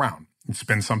companies around. It's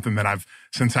been something that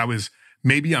since I was,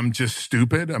 maybe I'm just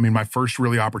stupid. I mean, my first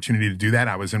really opportunity to do that,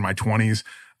 I was in my 20s.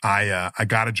 I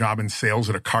got a job in sales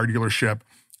at a car dealership.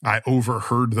 I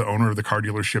overheard the owner of the car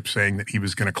dealership saying that he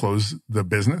was going to close the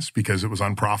business because it was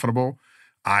unprofitable.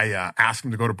 I asked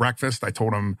him to go to breakfast. I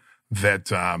told him that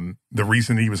the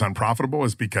reason he was unprofitable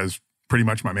is because pretty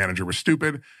much my manager was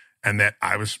stupid and that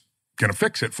I was going to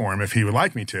fix it for him if he would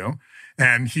like me to.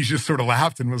 And he just sort of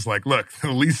laughed and was like, look,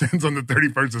 the lease ends on the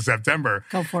 31st of September.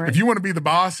 Go for it. If you want to be the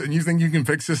boss and you think you can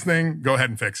fix this thing, go ahead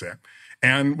and fix it.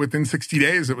 And within 60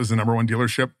 days, it was the number one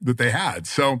dealership that they had.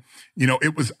 So,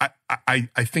 it was, I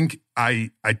think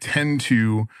I tend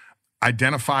to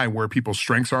identify where people's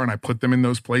strengths are and I put them in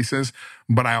those places.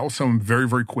 But I also am very,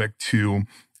 very quick to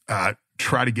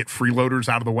try to get freeloaders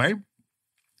out of the way.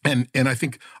 And I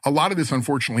think a lot of this,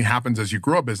 unfortunately, happens as you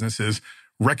grow a business is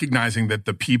recognizing that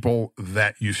the people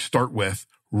that you start with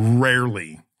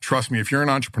rarely, trust me, if you're an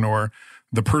entrepreneur,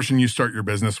 the person you start your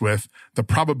business with, the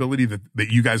probability that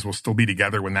you guys will still be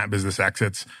together when that business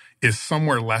exits is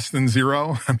somewhere less than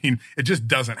zero. I mean, it just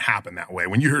doesn't happen that way.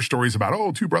 When you hear stories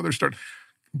about, two brothers start,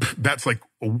 that's like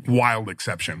a wild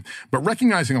exception. But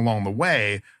recognizing along the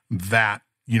way that,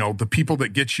 the people that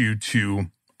get you to,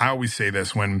 I always say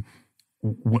this, when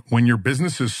your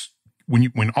business is,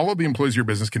 when all of the employees of your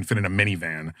business can fit in a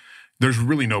minivan, there's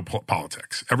really no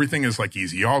politics. Everything is like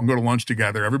easy. You all can go to lunch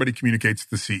together. Everybody communicates to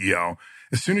the CEO.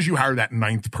 As soon as you hire that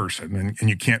ninth person and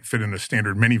you can't fit in a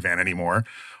standard minivan anymore,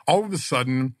 all of a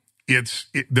sudden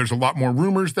there's a lot more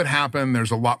rumors that happen.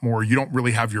 There's a lot more, you don't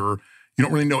really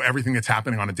know everything that's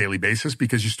happening on a daily basis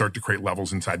because you start to create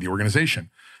levels inside the organization.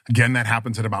 Again, that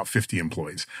happens at about 50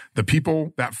 employees. The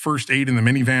people, that first 8 in the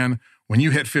minivan, when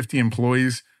you hit 50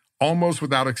 employees, almost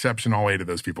without exception, all 8 of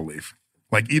those people leave.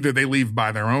 Like either they leave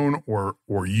by their own or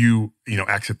you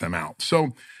exit them out.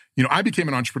 So, I became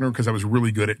an entrepreneur because I was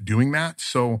really good at doing that.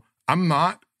 So I'm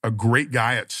not a great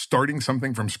guy at starting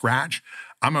something from scratch.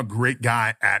 I'm a great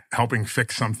guy at helping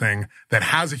fix something that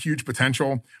has a huge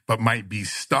potential, but might be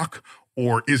stuck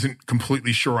or isn't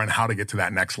completely sure on how to get to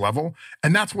that next level.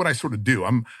 And that's what I sort of do.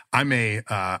 I'm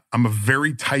a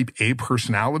very type A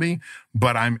personality,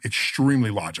 but I'm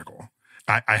extremely logical.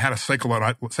 I had a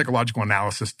psychological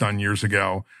analysis done years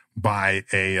ago by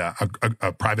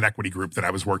a private equity group that I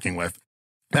was working with.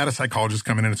 I had a psychologist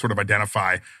come in and sort of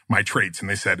identify my traits. And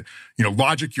they said,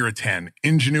 logic, you're a 10.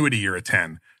 Ingenuity, you're a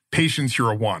 10. Patience,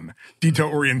 you're a 1. Detail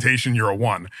orientation, you're a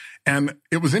 1. And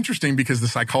it was interesting because the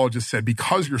psychologist said,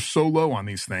 because you're so low on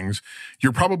these things,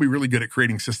 you're probably really good at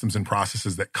creating systems and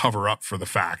processes that cover up for the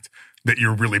fact that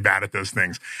you're really bad at those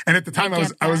things. And at the time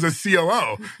I was a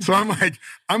COO. So I'm like,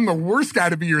 I'm the worst guy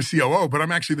to be your COO, but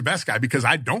I'm actually the best guy because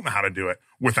I don't know how to do it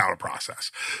without a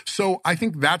process. So I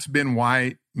think that's been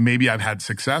why maybe I've had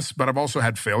success, but I've also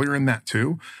had failure in that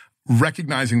too.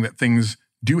 Recognizing that things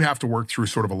do have to work through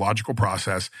sort of a logical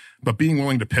process, but being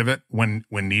willing to pivot when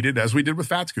needed, as we did with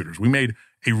Phat Scooters. We made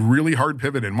a really hard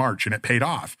pivot in March and it paid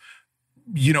off.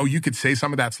 You could say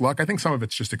some of that's luck. I think some of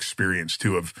it's just experience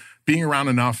too, of being around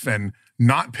enough and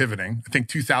not pivoting. I think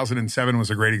 2007 was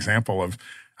a great example of,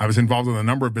 I was involved in a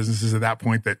number of businesses at that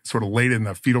point that sort of laid in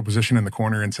the fetal position in the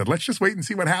corner and said, let's just wait and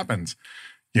see what happens,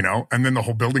 and then the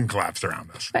whole building collapsed around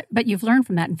us. But you've learned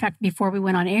from that. In fact, before we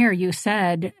went on air, you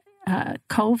said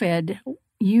COVID,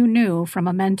 you knew from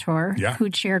a mentor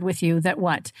who'd shared with you that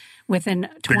within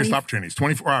biggest opportunities,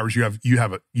 24 hours,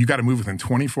 you got to move within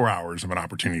 24 hours of an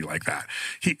opportunity like that.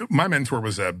 My mentor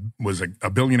was a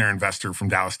billionaire investor from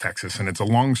Dallas, Texas, and it's a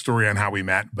long story on how we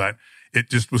met, but it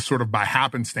just was sort of by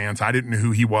happenstance. I didn't know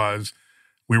who he was.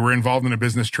 We were involved in a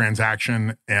business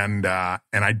transaction, and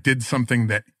I did something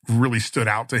that really stood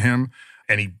out to him,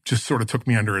 and he just sort of took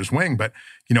me under his wing. But,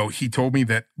 he told me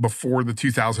that before the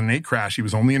 2008 crash, he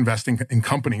was only investing in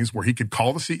companies where he could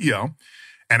call the CEO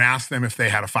and ask them if they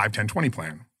had a 5-10-20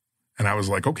 plan. And I was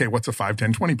like, okay, what's a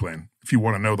 5-10-20 plan? If you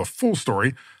want to know the full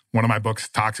story, one of my books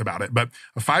talks about it. But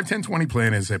a 5-10-20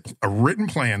 plan is a written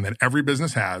plan that every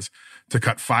business has to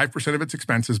cut 5% of its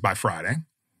expenses by Friday,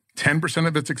 10%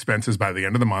 of its expenses by the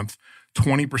end of the month,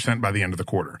 20% by the end of the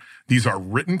quarter. These are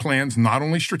written plans, not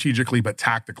only strategically, but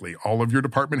tactically. All of your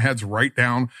department heads write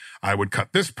down, I would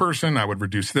cut this person, I would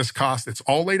reduce this cost. It's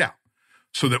all laid out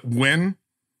so that when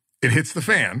it hits the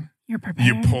fan, you're prepared.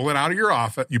 You pull it out of your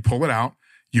office, you pull it out,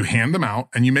 you hand them out,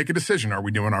 and you make a decision. Are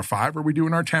we doing our 5? Are we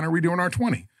doing our 10? Are we doing our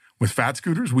 20? With Phat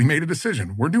Scooters, we made a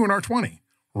decision. We're doing our 20.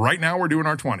 Right now, we're doing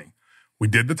our 20. We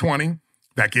did the 20.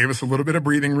 That gave us a little bit of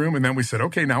breathing room. And then we said,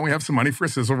 okay, now we have some money for a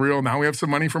sizzle reel. Now we have some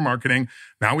money for marketing.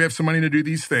 Now we have some money to do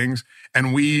these things.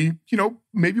 And we,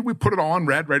 maybe we put it all on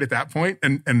red right at that point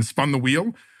and spun the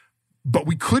wheel. But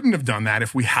we couldn't have done that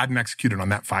if we hadn't executed on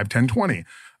that 5-10-20.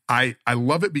 I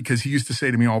love it because he used to say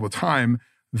to me all the time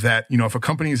that, if a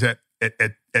company's at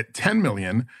 10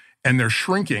 million and they're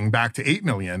shrinking back to 8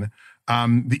 million,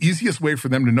 the easiest way for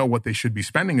them to know what they should be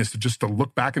spending is to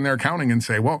look back in their accounting and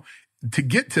say, well, to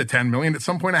get to 10 million, at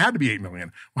some point I had to be 8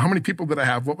 million. Well, how many people did I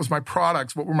have? What was my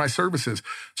products? What were my services?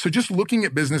 So just looking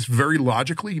at business very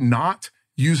logically, not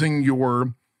using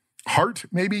your heart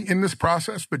maybe in this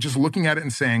process, but just looking at it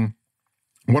and saying,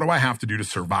 what do I have to do to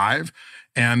survive?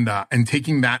 And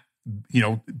taking that,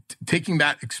 taking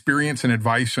that experience and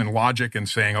advice and logic and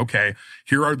saying, okay,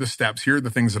 here are the steps, here are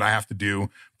the things that I have to do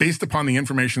based upon the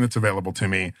information that's available to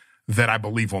me that I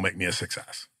believe will make me a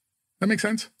success. That makes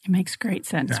sense? It makes great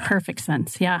sense. Yeah. Perfect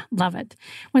sense. Yeah, love it.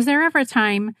 Was there ever a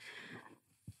time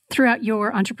throughout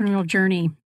your entrepreneurial journey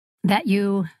that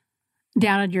you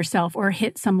doubted yourself or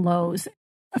hit some lows?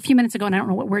 A few minutes ago, and I don't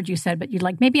know what word you said, but you're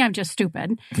like, maybe I'm just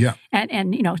stupid. Yeah.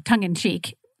 And tongue in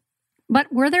cheek.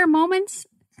 But were there moments?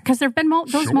 Because there have been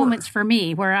those moments for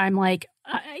me where I'm like,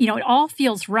 it all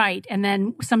feels right. And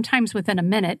then sometimes within a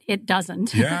minute, it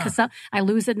doesn't. Yeah. Because I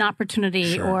lose an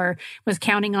opportunity or was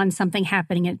counting on something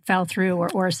happening. It fell through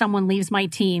or someone leaves my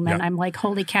team and I'm like,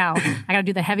 holy cow, I got to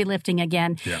do the heavy lifting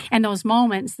again. Yeah. And those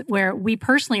moments where we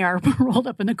personally are rolled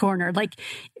up in the corner, like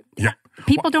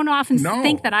people don't often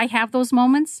think that I have those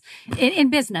moments in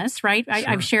business, right?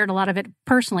 I've shared a lot of it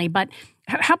personally, but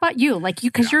how about you? Like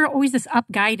because you're always this up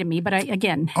guy to me, but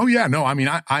Oh yeah, no, I mean,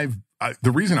 I've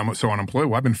the reason I'm so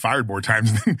unemployable, I've been fired more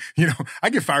times than, I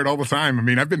get fired all the time. I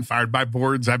mean, I've been fired by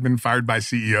boards. I've been fired by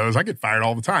CEOs. I get fired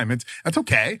all the time. That's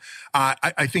okay.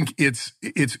 I think it's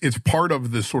part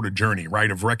of the sort of journey,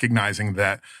 right? Of recognizing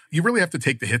that you really have to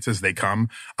take the hits as they come.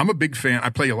 I'm a big fan.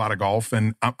 I play a lot of golf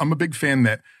and I'm a big fan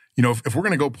that, if we're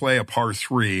going to go play a par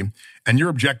 3 and your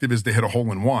objective is to hit a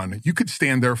hole in one, you could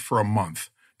stand there for a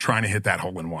month trying to hit that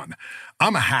hole in one.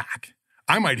 I'm a hack.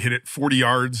 I might hit it 40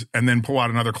 yards and then pull out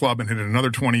another club and hit it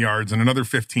another 20 yards and another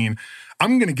 15.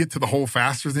 I'm going to get to the hole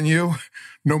faster than you,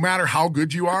 no matter how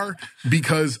good you are,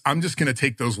 because I'm just going to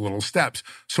take those little steps.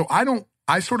 So I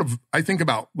think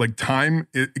about like time,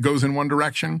 it goes in one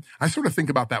direction. I sort of think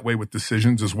about that way with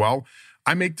decisions as well.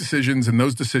 I make decisions and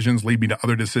those decisions lead me to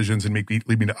other decisions and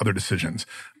lead me to other decisions.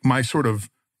 My sort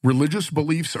of religious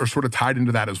beliefs are sort of tied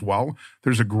into that as well.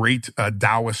 There's a great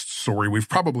Taoist story. We've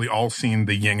probably all seen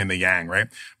the yin and the yang, right?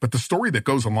 But the story that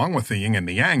goes along with the yin and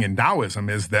the yang in Taoism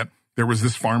is that there was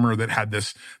this farmer that had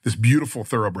this beautiful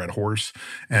thoroughbred horse,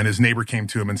 and his neighbor came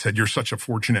to him and said, "You're such a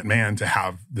fortunate man to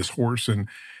have this horse." And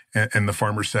the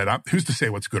farmer said, "Who's to say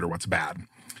what's good or what's bad?"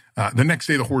 The next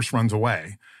day, the horse runs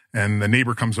away. And the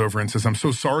neighbor comes over and says, "I'm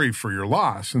so sorry for your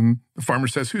loss." And the farmer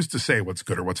says, "Who's to say what's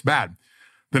good or what's bad?"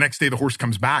 The next day, the horse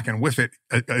comes back, and with it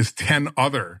is 10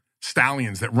 other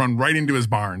stallions that run right into his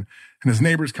barn. And his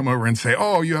neighbors come over and say,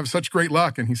 "Oh, you have such great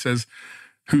luck." And he says,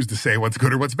 Who's to say what's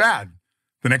good or what's bad?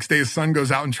 The next day, his son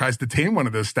goes out and tries to tame one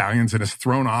of those stallions and is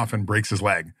thrown off and breaks his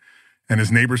leg. And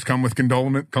his neighbors come with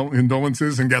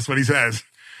condolences, and guess what he says?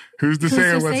 Who's to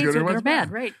say what's good or what's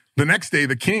bad? Right. The next day,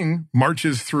 the king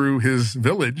marches through his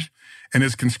village and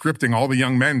is conscripting all the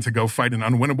young men to go fight an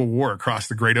unwinnable war across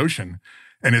the great ocean.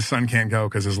 And his son can't go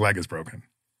because his leg is broken.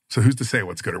 So who's to say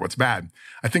what's good or what's bad?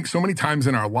 I think so many times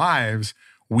in our lives,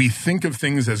 we think of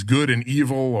things as good and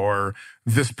evil, or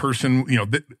this person,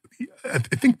 I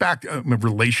think back to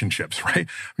relationships, right?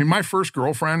 I mean, my first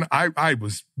girlfriend, I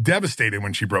was devastated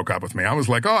when she broke up with me. I was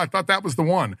like, oh, I thought that was the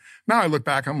one. Now I look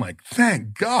back, I'm like,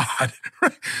 thank God.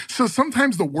 Right? So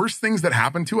sometimes the worst things that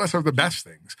happen to us are the best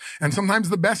things. And sometimes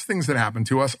the best things that happen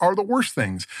to us are the worst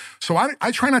things. So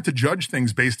I try not to judge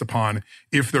things based upon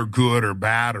if they're good or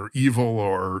bad or evil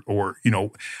or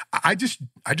I just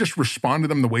respond to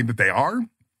them the way that they are.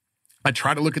 I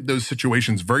try to look at those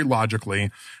situations very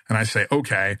logically, and I say,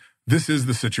 okay, this is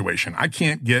the situation. I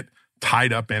can't get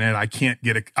tied up in it. I can't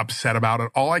get upset about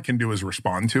it. All I can do is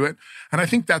respond to it. And I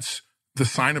think that's the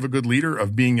sign of a good leader,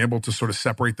 of being able to sort of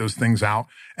separate those things out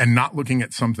and not looking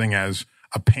at something as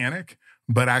a panic,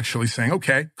 but actually saying,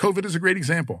 okay, COVID is a great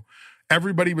example.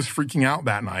 Everybody was freaking out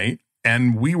that night.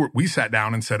 And we sat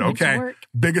down and said, okay,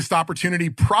 biggest opportunity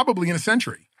probably in a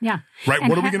century. Yeah. Right. And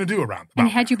what are we going to do around And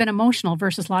had you been emotional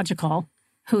versus logical,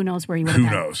 who knows where you would have been?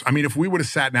 Who knows? I mean, if we would have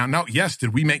sat down. Now, yes,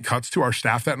 did we make cuts to our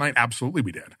staff that night? Absolutely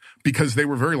we did. Because they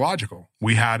were very logical.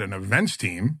 We had an events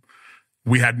team.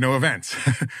 We had no events.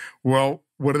 Well,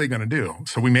 what are they going to do?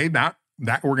 So we made that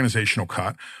organizational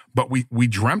cut, but we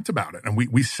dreamt about it. And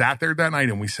we sat there that night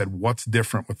and we said, what's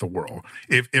different with the world?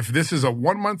 If this is a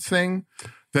 1 month thing,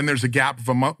 then there's a gap of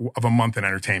a month in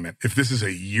entertainment. If this is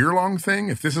a year-long thing,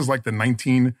 if this is like the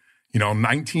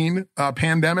 1919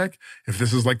 pandemic, if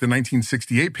this is like the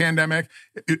 1968 pandemic,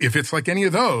 if it's like any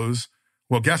of those,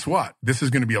 well, guess what? This is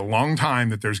going to be a long time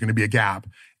that there's going to be a gap,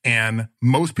 and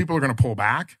most people are going to pull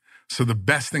back. So the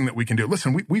best thing that we can do,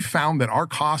 listen, we found that our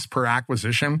cost per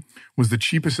acquisition was the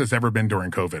cheapest it's ever been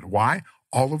during COVID. Why?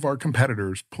 All of our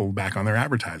competitors pulled back on their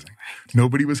advertising. Right.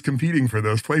 Nobody was competing for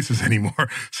those places anymore.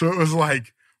 So it was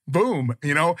like, boom,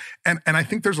 and I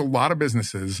think there's a lot of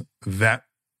businesses that,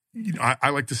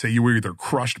 I like to say you were either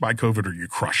crushed by COVID or you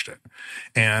crushed it.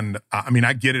 And I mean,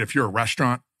 I get it. If you're a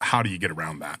restaurant, how do you get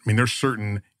around that? I mean, there's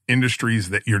certain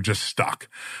industries that you're just stuck.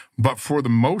 But for the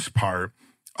most part,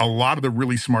 a lot of the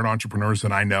really smart entrepreneurs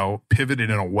that I know pivoted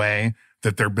in a way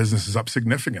that their business is up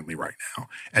significantly right now.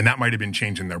 And that might have been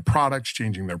changing their products,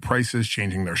 changing their prices,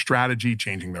 changing their strategy,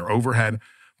 changing their overhead.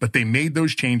 But they made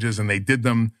those changes and they did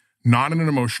them not in an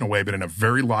emotional way, but in a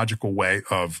very logical way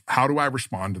of how do I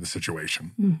respond to the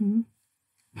situation?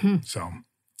 Mm-hmm. So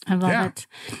I love it.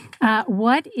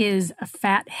 What is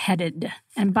fat-headed?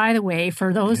 And by the way,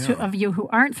 for those of you who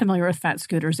aren't familiar with Phat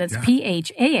Scooters, it's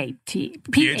P-H-A-T.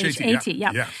 P-H-A-T,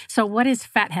 yeah. So what is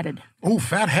fat-headed? Oh,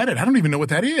 fat-headed. I don't even know what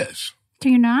that is. Do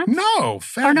you not? No,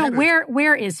 fat-headed. Or no,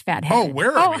 where is fat-headed? Oh,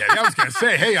 where are we at? I was going to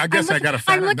say, hey, I guess I got a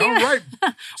fat-headed. No, right.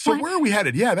 So where are we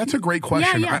headed? Yeah, that's a great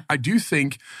question. Yeah. I do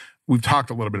think we've talked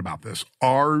a little bit about this.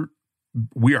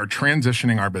 We are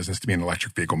transitioning our business to be an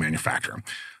electric vehicle manufacturer.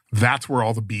 That's where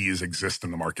all the B's exist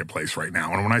in the marketplace right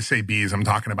now. And when I say B's, I'm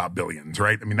talking about billions,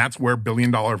 right? I mean, that's where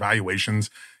billion-dollar valuations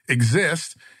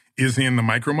exist, is in the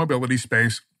micromobility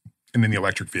space and in the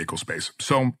electric vehicle space.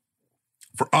 So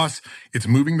for us, it's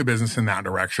moving the business in that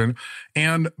direction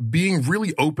and being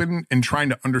really open and trying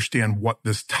to understand what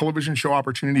this television show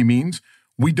opportunity means.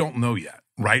 We don't know yet,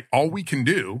 right? All we can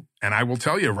do, and I will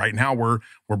tell you right now, we're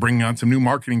bringing on some new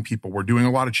marketing people. We're doing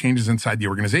a lot of changes inside the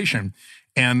organization.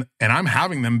 And I'm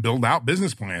having them build out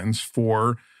business plans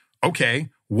for, okay,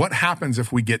 what happens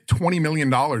if we get $20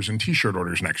 million in t-shirt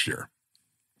orders next year?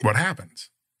 What happens?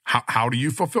 How do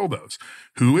you fulfill those?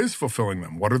 Who is fulfilling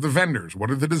them? What are the vendors? What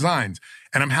are the designs?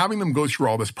 And I'm having them go through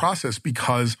all this process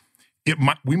because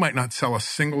we might not sell a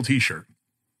single t-shirt,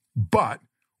 but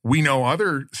we know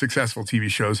other successful TV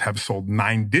shows have sold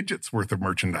 9 digits worth of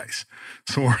merchandise.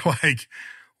 So we're like,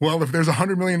 well, if there's a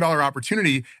 $100 million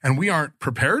opportunity and we aren't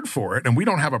prepared for it and we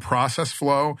don't have a process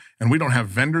flow and we don't have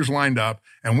vendors lined up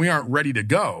and we aren't ready to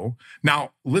go.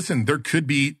 Now, listen, there could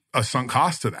be a sunk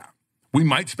cost to that. We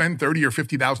might spend $30,000 or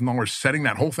 $50,000 setting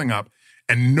that whole thing up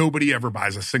and nobody ever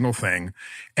buys a single thing.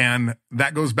 And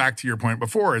that goes back to your point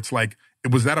before. It's like,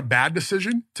 was that a bad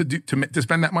decision to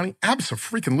spend that money?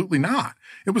 Abso-freaking-lutely not.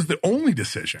 It was the only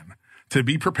decision to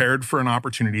be prepared for an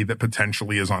opportunity that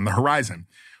potentially is on the horizon.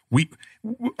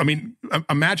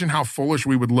 Imagine how foolish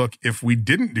we would look if we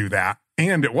didn't do that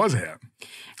And it was a hit.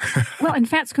 Well, and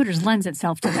Phat Scooters lends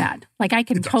itself to that. Like I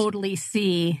can totally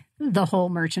see the whole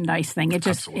merchandise thing. It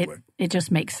just it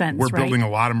just makes sense. We're building a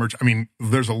lot of merch. I mean,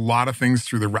 there's a lot of things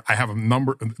through I have a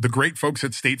number. The great folks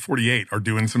at State 48 are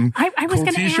doing some. I was cool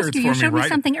going to ask you. You showed me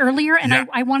something earlier, and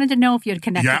I wanted to know if you had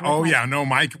connected. Yeah. With Mike. Yeah. No,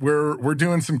 Mike. We're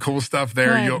doing some cool stuff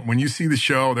there. When you see the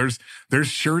show, there's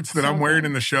shirts that I'm wearing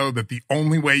in the show. That the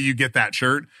only way you get that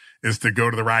shirt is to go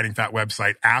to the Riding Phat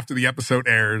website after the episode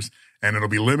airs. And it'll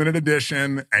be limited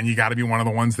edition, and you got to be one of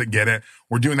the ones that get it.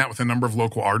 We're doing that with a number of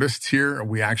local artists here.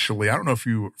 We actually, I don't know if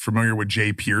you're familiar with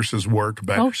Jay Pierce's work,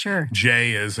 but sure.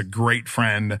 Jay is a great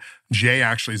friend. Jay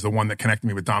actually is the one that connected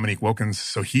me with Dominique Wilkins.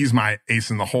 So he's my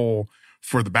ace in the hole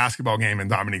for the basketball game in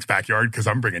Dominique's backyard because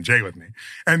I'm bringing Jay with me.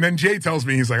 And then Jay tells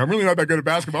me, he's like, I'm really not that good at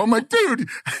basketball. I'm like, dude,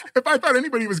 if I thought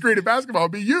anybody was great at basketball,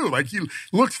 it'd be you. Like, he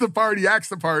looks the part, he acts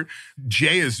the part.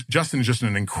 Justin is just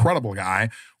an incredible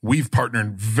guy. We've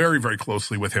partnered very, very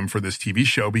closely with him for this TV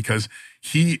show because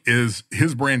his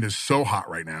brand is so hot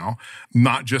right now.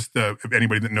 Not just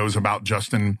anybody that knows about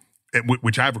Justin,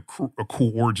 which I have a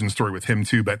cool origin story with him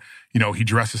too, but he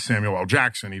dresses Samuel L.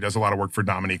 Jackson. He does a lot of work for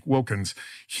Dominique Wilkins.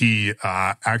 He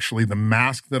actually, the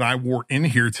mask that I wore in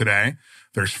here today,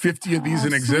 there's 50 of these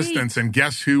in existence. And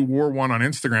guess who wore one on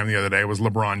Instagram the other day? It was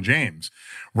LeBron James,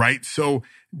 right? So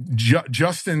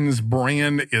Justin's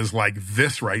brand is like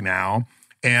this right now.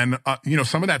 And,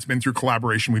 some of that's been through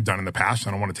collaboration we've done in the past.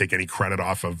 I don't want to take any credit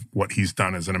off of what he's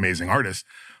done as an amazing artist,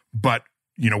 but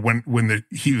when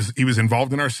he was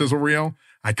involved in our sizzle reel,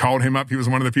 I called him up. He was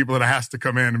one of the people that asked to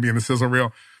come in and be in the sizzle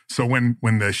reel. So when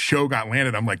the show got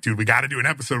landed, I'm like, dude, we got to do an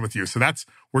episode with you. So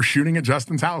we're shooting at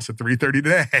Justin's house at 3:30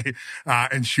 today,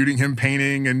 and shooting him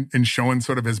painting and showing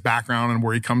sort of his background and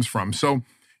where he comes from. So,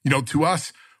 to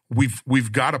us,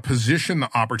 we've got to position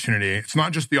the opportunity. It's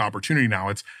not just the opportunity now.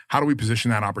 It's how do we position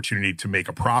that opportunity to make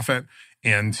a profit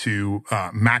and to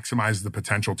maximize the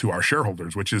potential to our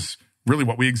shareholders, which is really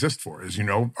what we exist for, is,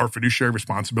 our fiduciary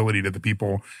responsibility to the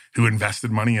people who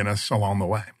invested money in us along the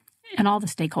way. And all the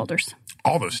stakeholders.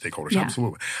 All those stakeholders, yeah.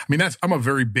 Absolutely. I mean, I'm a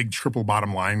very big triple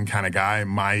bottom line kind of guy.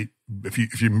 If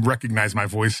you recognize my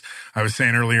voice, I was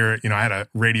saying earlier, I had a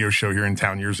radio show here in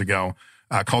town years ago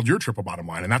called Your Triple Bottom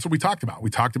Line. And that's what we talked about. We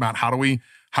talked about how do we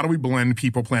blend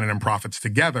people, planet, and profits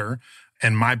together.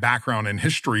 And my background in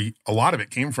history, a lot of it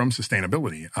came from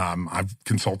sustainability. I've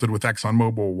consulted with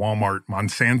ExxonMobil, Walmart,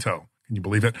 Monsanto. Can you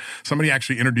believe it? Somebody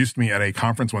actually introduced me at a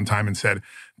conference one time and said,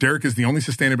 Derrick is the only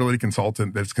sustainability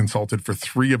consultant that's consulted for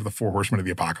 3 of the 4 horsemen of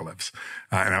the apocalypse.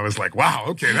 And I was like, wow,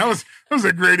 okay, that was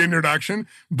a great introduction.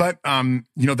 But,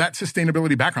 that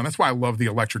sustainability background, that's why I love the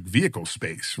electric vehicle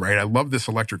space, right? I love this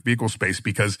electric vehicle space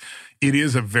because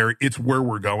it's where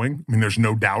we're going. I mean, there's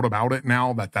no doubt about it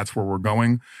now that's where we're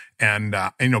going. And,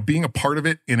 being a part of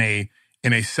it in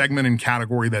a segment and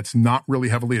category that's not really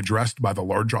heavily addressed by the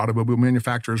large automobile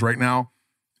manufacturers right now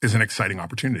is an exciting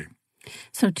opportunity.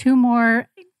 So 2 more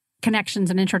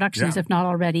connections and introductions, if not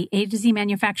already. A to Z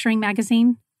Manufacturing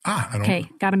Magazine. Okay,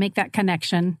 got to make that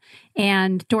connection.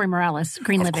 And Dory Morales,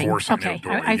 Green Living. Of course, okay.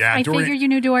 I know Dory. I figured you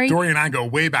knew Dory. Dory and I go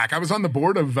way back. I was on the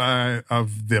board of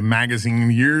the magazine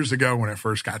years ago when it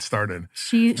first got started.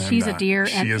 She's a dear,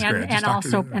 she is great.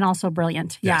 and also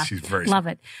brilliant. Yeah, she's very love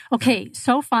it. Okay,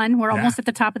 so fun. We're almost at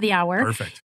the top of the hour.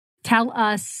 Perfect. Tell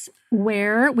us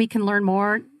where we can learn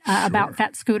more about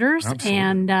Phat Scooters.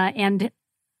 Absolutely. And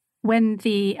when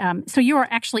so you are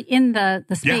actually in the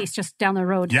space just down the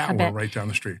road a bit. We're right down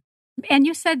the street. And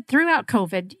you said throughout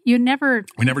COVID, we never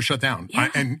shut down. Yeah.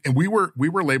 And we were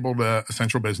labeled a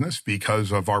essential business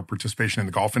because of our participation in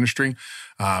the golf industry.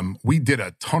 We did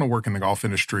a ton of work in the golf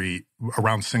industry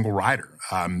around single rider.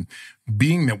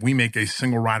 Being that we make a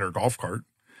single rider golf cart,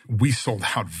 we sold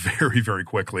out very, very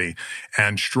quickly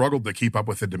and struggled to keep up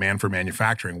with the demand for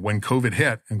manufacturing. When COVID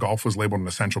hit and golf was labeled an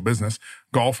essential business,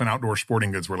 golf and outdoor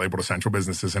sporting goods were labeled essential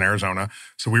businesses in Arizona.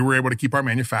 So we were able to keep our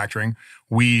manufacturing.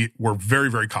 We were very,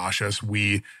 very cautious.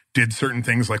 We did certain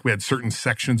things, like we had certain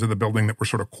sections of the building that were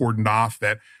sort of cordoned off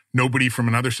that nobody from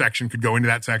another section could go into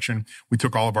that section. We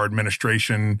took all of our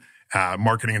administration,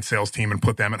 marketing and sales team and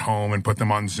put them at home and put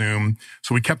them on Zoom.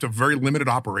 So we kept a very limited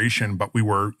operation, but we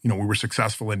were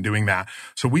successful in doing that.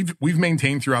 So we've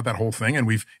maintained throughout that whole thing, and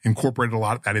we've incorporated a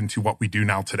lot of that into what we do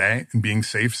now today and being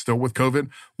safe still with COVID,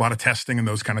 a lot of testing and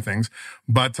those kind of things.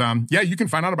 But you can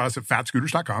find out about us at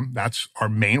phatscooters.com. That's our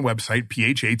main website,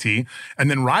 PHAT.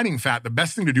 And then Riding Phat, the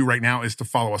best thing to do right now is to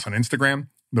follow us on Instagram.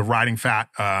 The Riding Phat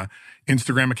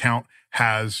Instagram account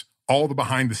has all the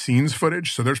behind the scenes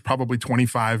footage. So there's probably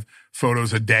 25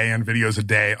 photos a day and videos a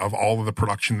day of all of the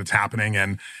production that's happening.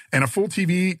 And a full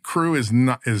TV crew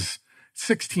is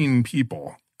 16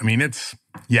 people. I mean,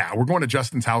 we're going to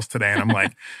Justin's house today. And I'm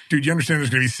like, dude, you understand there's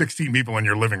going to be 16 people in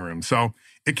your living room. So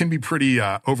it can be pretty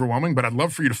overwhelming, but I'd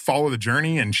love for you to follow the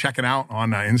journey and check it out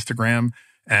on Instagram.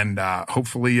 And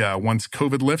hopefully, once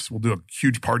COVID lifts, we'll do a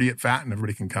huge party at Phat, and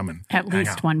everybody can come and at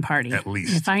least one party. At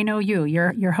least, if I know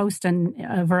you're hosting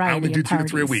a variety. I only do of 2 to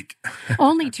 3 a week.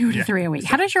 Only 2 to 3 a week.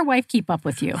 How does your wife keep up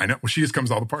with you? I know. Well, she just comes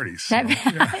to all the parties. So,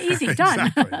 easy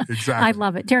done. Exactly. I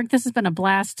love it, Derrick. This has been a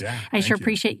blast. Yeah, I sure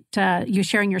appreciate you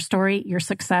sharing your story, your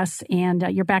success, and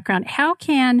your background.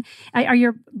 Are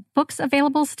your books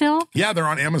available still? Yeah, they're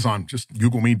on Amazon. Just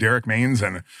Google me, Derrick Mains,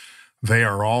 and they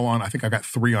are all on. I think I got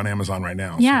 3 on Amazon right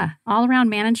now. Yeah, so. All around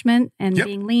management and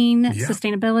being lean,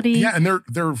 sustainability. Yeah, and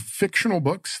they're fictional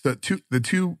books. The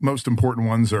two most important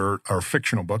ones are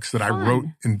fictional books that I wrote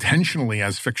intentionally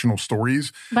as fictional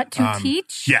stories. But to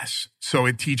teach? Yes. So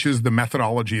it teaches the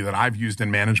methodology that I've used in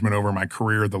management over my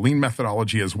career, the lean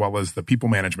methodology as well as the people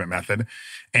management method.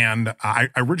 And I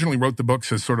originally wrote the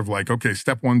books as sort of like, okay,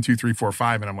 step 1, 2, 3, 4,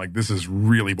 5, and I'm like, this is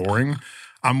really boring.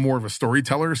 I'm more of a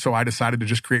storyteller, so I decided to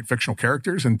just create fictional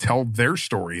characters and tell their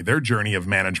story, their journey of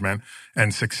management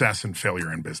and success and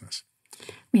failure in business.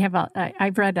 We have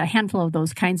I've read a handful of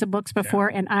those kinds of books before,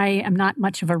 and I am not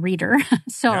much of a reader,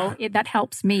 so that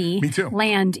helps me too.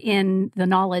 Land in the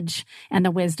knowledge and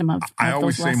the wisdom of I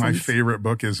always those say lessons. My favorite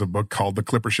book is a book called The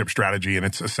Clipper Ship Strategy, and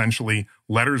it's essentially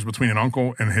letters between an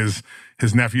uncle and his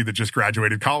nephew that just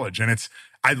graduated college. And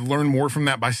I learn more from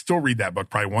that, but I still read that book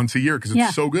probably once a year because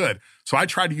it's so good. So I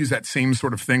try to use that same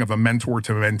sort of thing of a mentor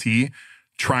to mentee,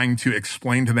 trying to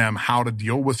explain to them how to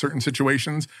deal with certain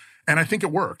situations. And I think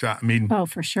it worked. I mean, oh,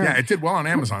 for sure. Yeah, it did well on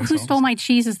Amazon. Who Stole My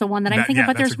Cheese is the one that I'm thinking,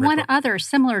 but there's one other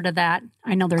similar to that.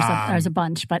 I know there's a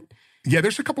bunch, but yeah,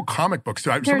 there's a couple comic books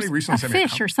too. Somebody recently sent me a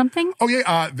fish or something. Oh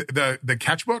yeah, the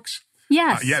catch books.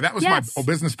 Yes. That was my old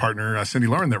business partner, Cindy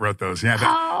Lauren, that wrote those.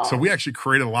 Yeah. So we actually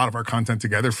created a lot of our content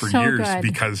together for years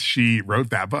because she wrote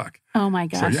that book. Oh my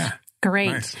gosh. So yeah.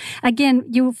 Great. Nice. Again,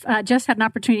 you've just had an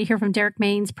opportunity to hear from Derrick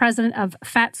Mains, president of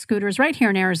Phat Scooters right here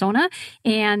in Arizona.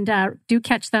 And do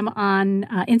catch them on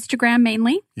Instagram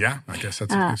mainly. Yeah, I guess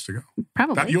that's a place to go.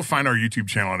 Probably. You'll find our YouTube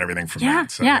channel and everything from that.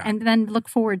 So, and then look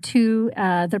forward to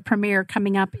the premiere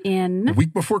coming up in... a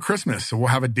week before Christmas. So we'll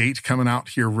have a date coming out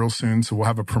here real soon. So we'll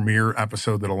have a premiere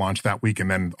episode that'll launch that week.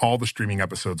 And then all the streaming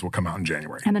episodes will come out in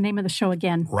January. And the name of the show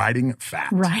again? Riding Phat.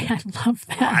 Right. I love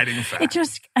that. Riding Phat. It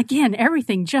just, again,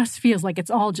 everything just feels like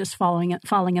it's all just falling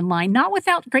in line. Not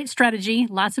without great strategy,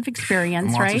 lots of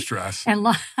experience, lots right? of stress. And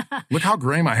look how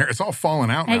gray my hair. It's all falling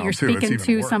out now. You're speaking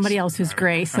to somebody else who's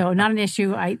gray, so not an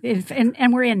issue.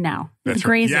 And we're in now. That's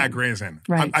gray is in. Yeah, in. gray is in.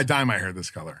 Right. I dye my hair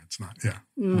this color. It's not. Yeah.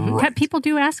 Mm-hmm. Right. People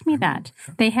do ask me that.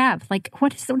 They have. Like,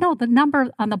 what is the number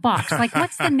on the box? Like,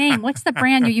 what's the name? What's the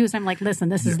brand you use? I'm like, listen,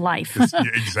 this is life.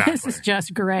 Exactly. This is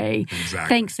just gray. Exactly.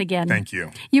 Thanks again. Thank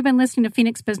you. You've been listening to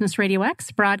Phoenix Business Radio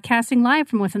X, broadcasting live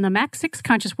from within the Mac 6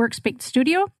 Conscious Workspace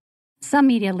studio. Some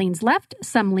media leans left,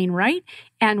 some lean right,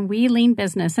 and we lean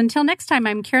business. Until next time,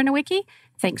 I'm Karen Nowicki.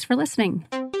 Thanks for listening.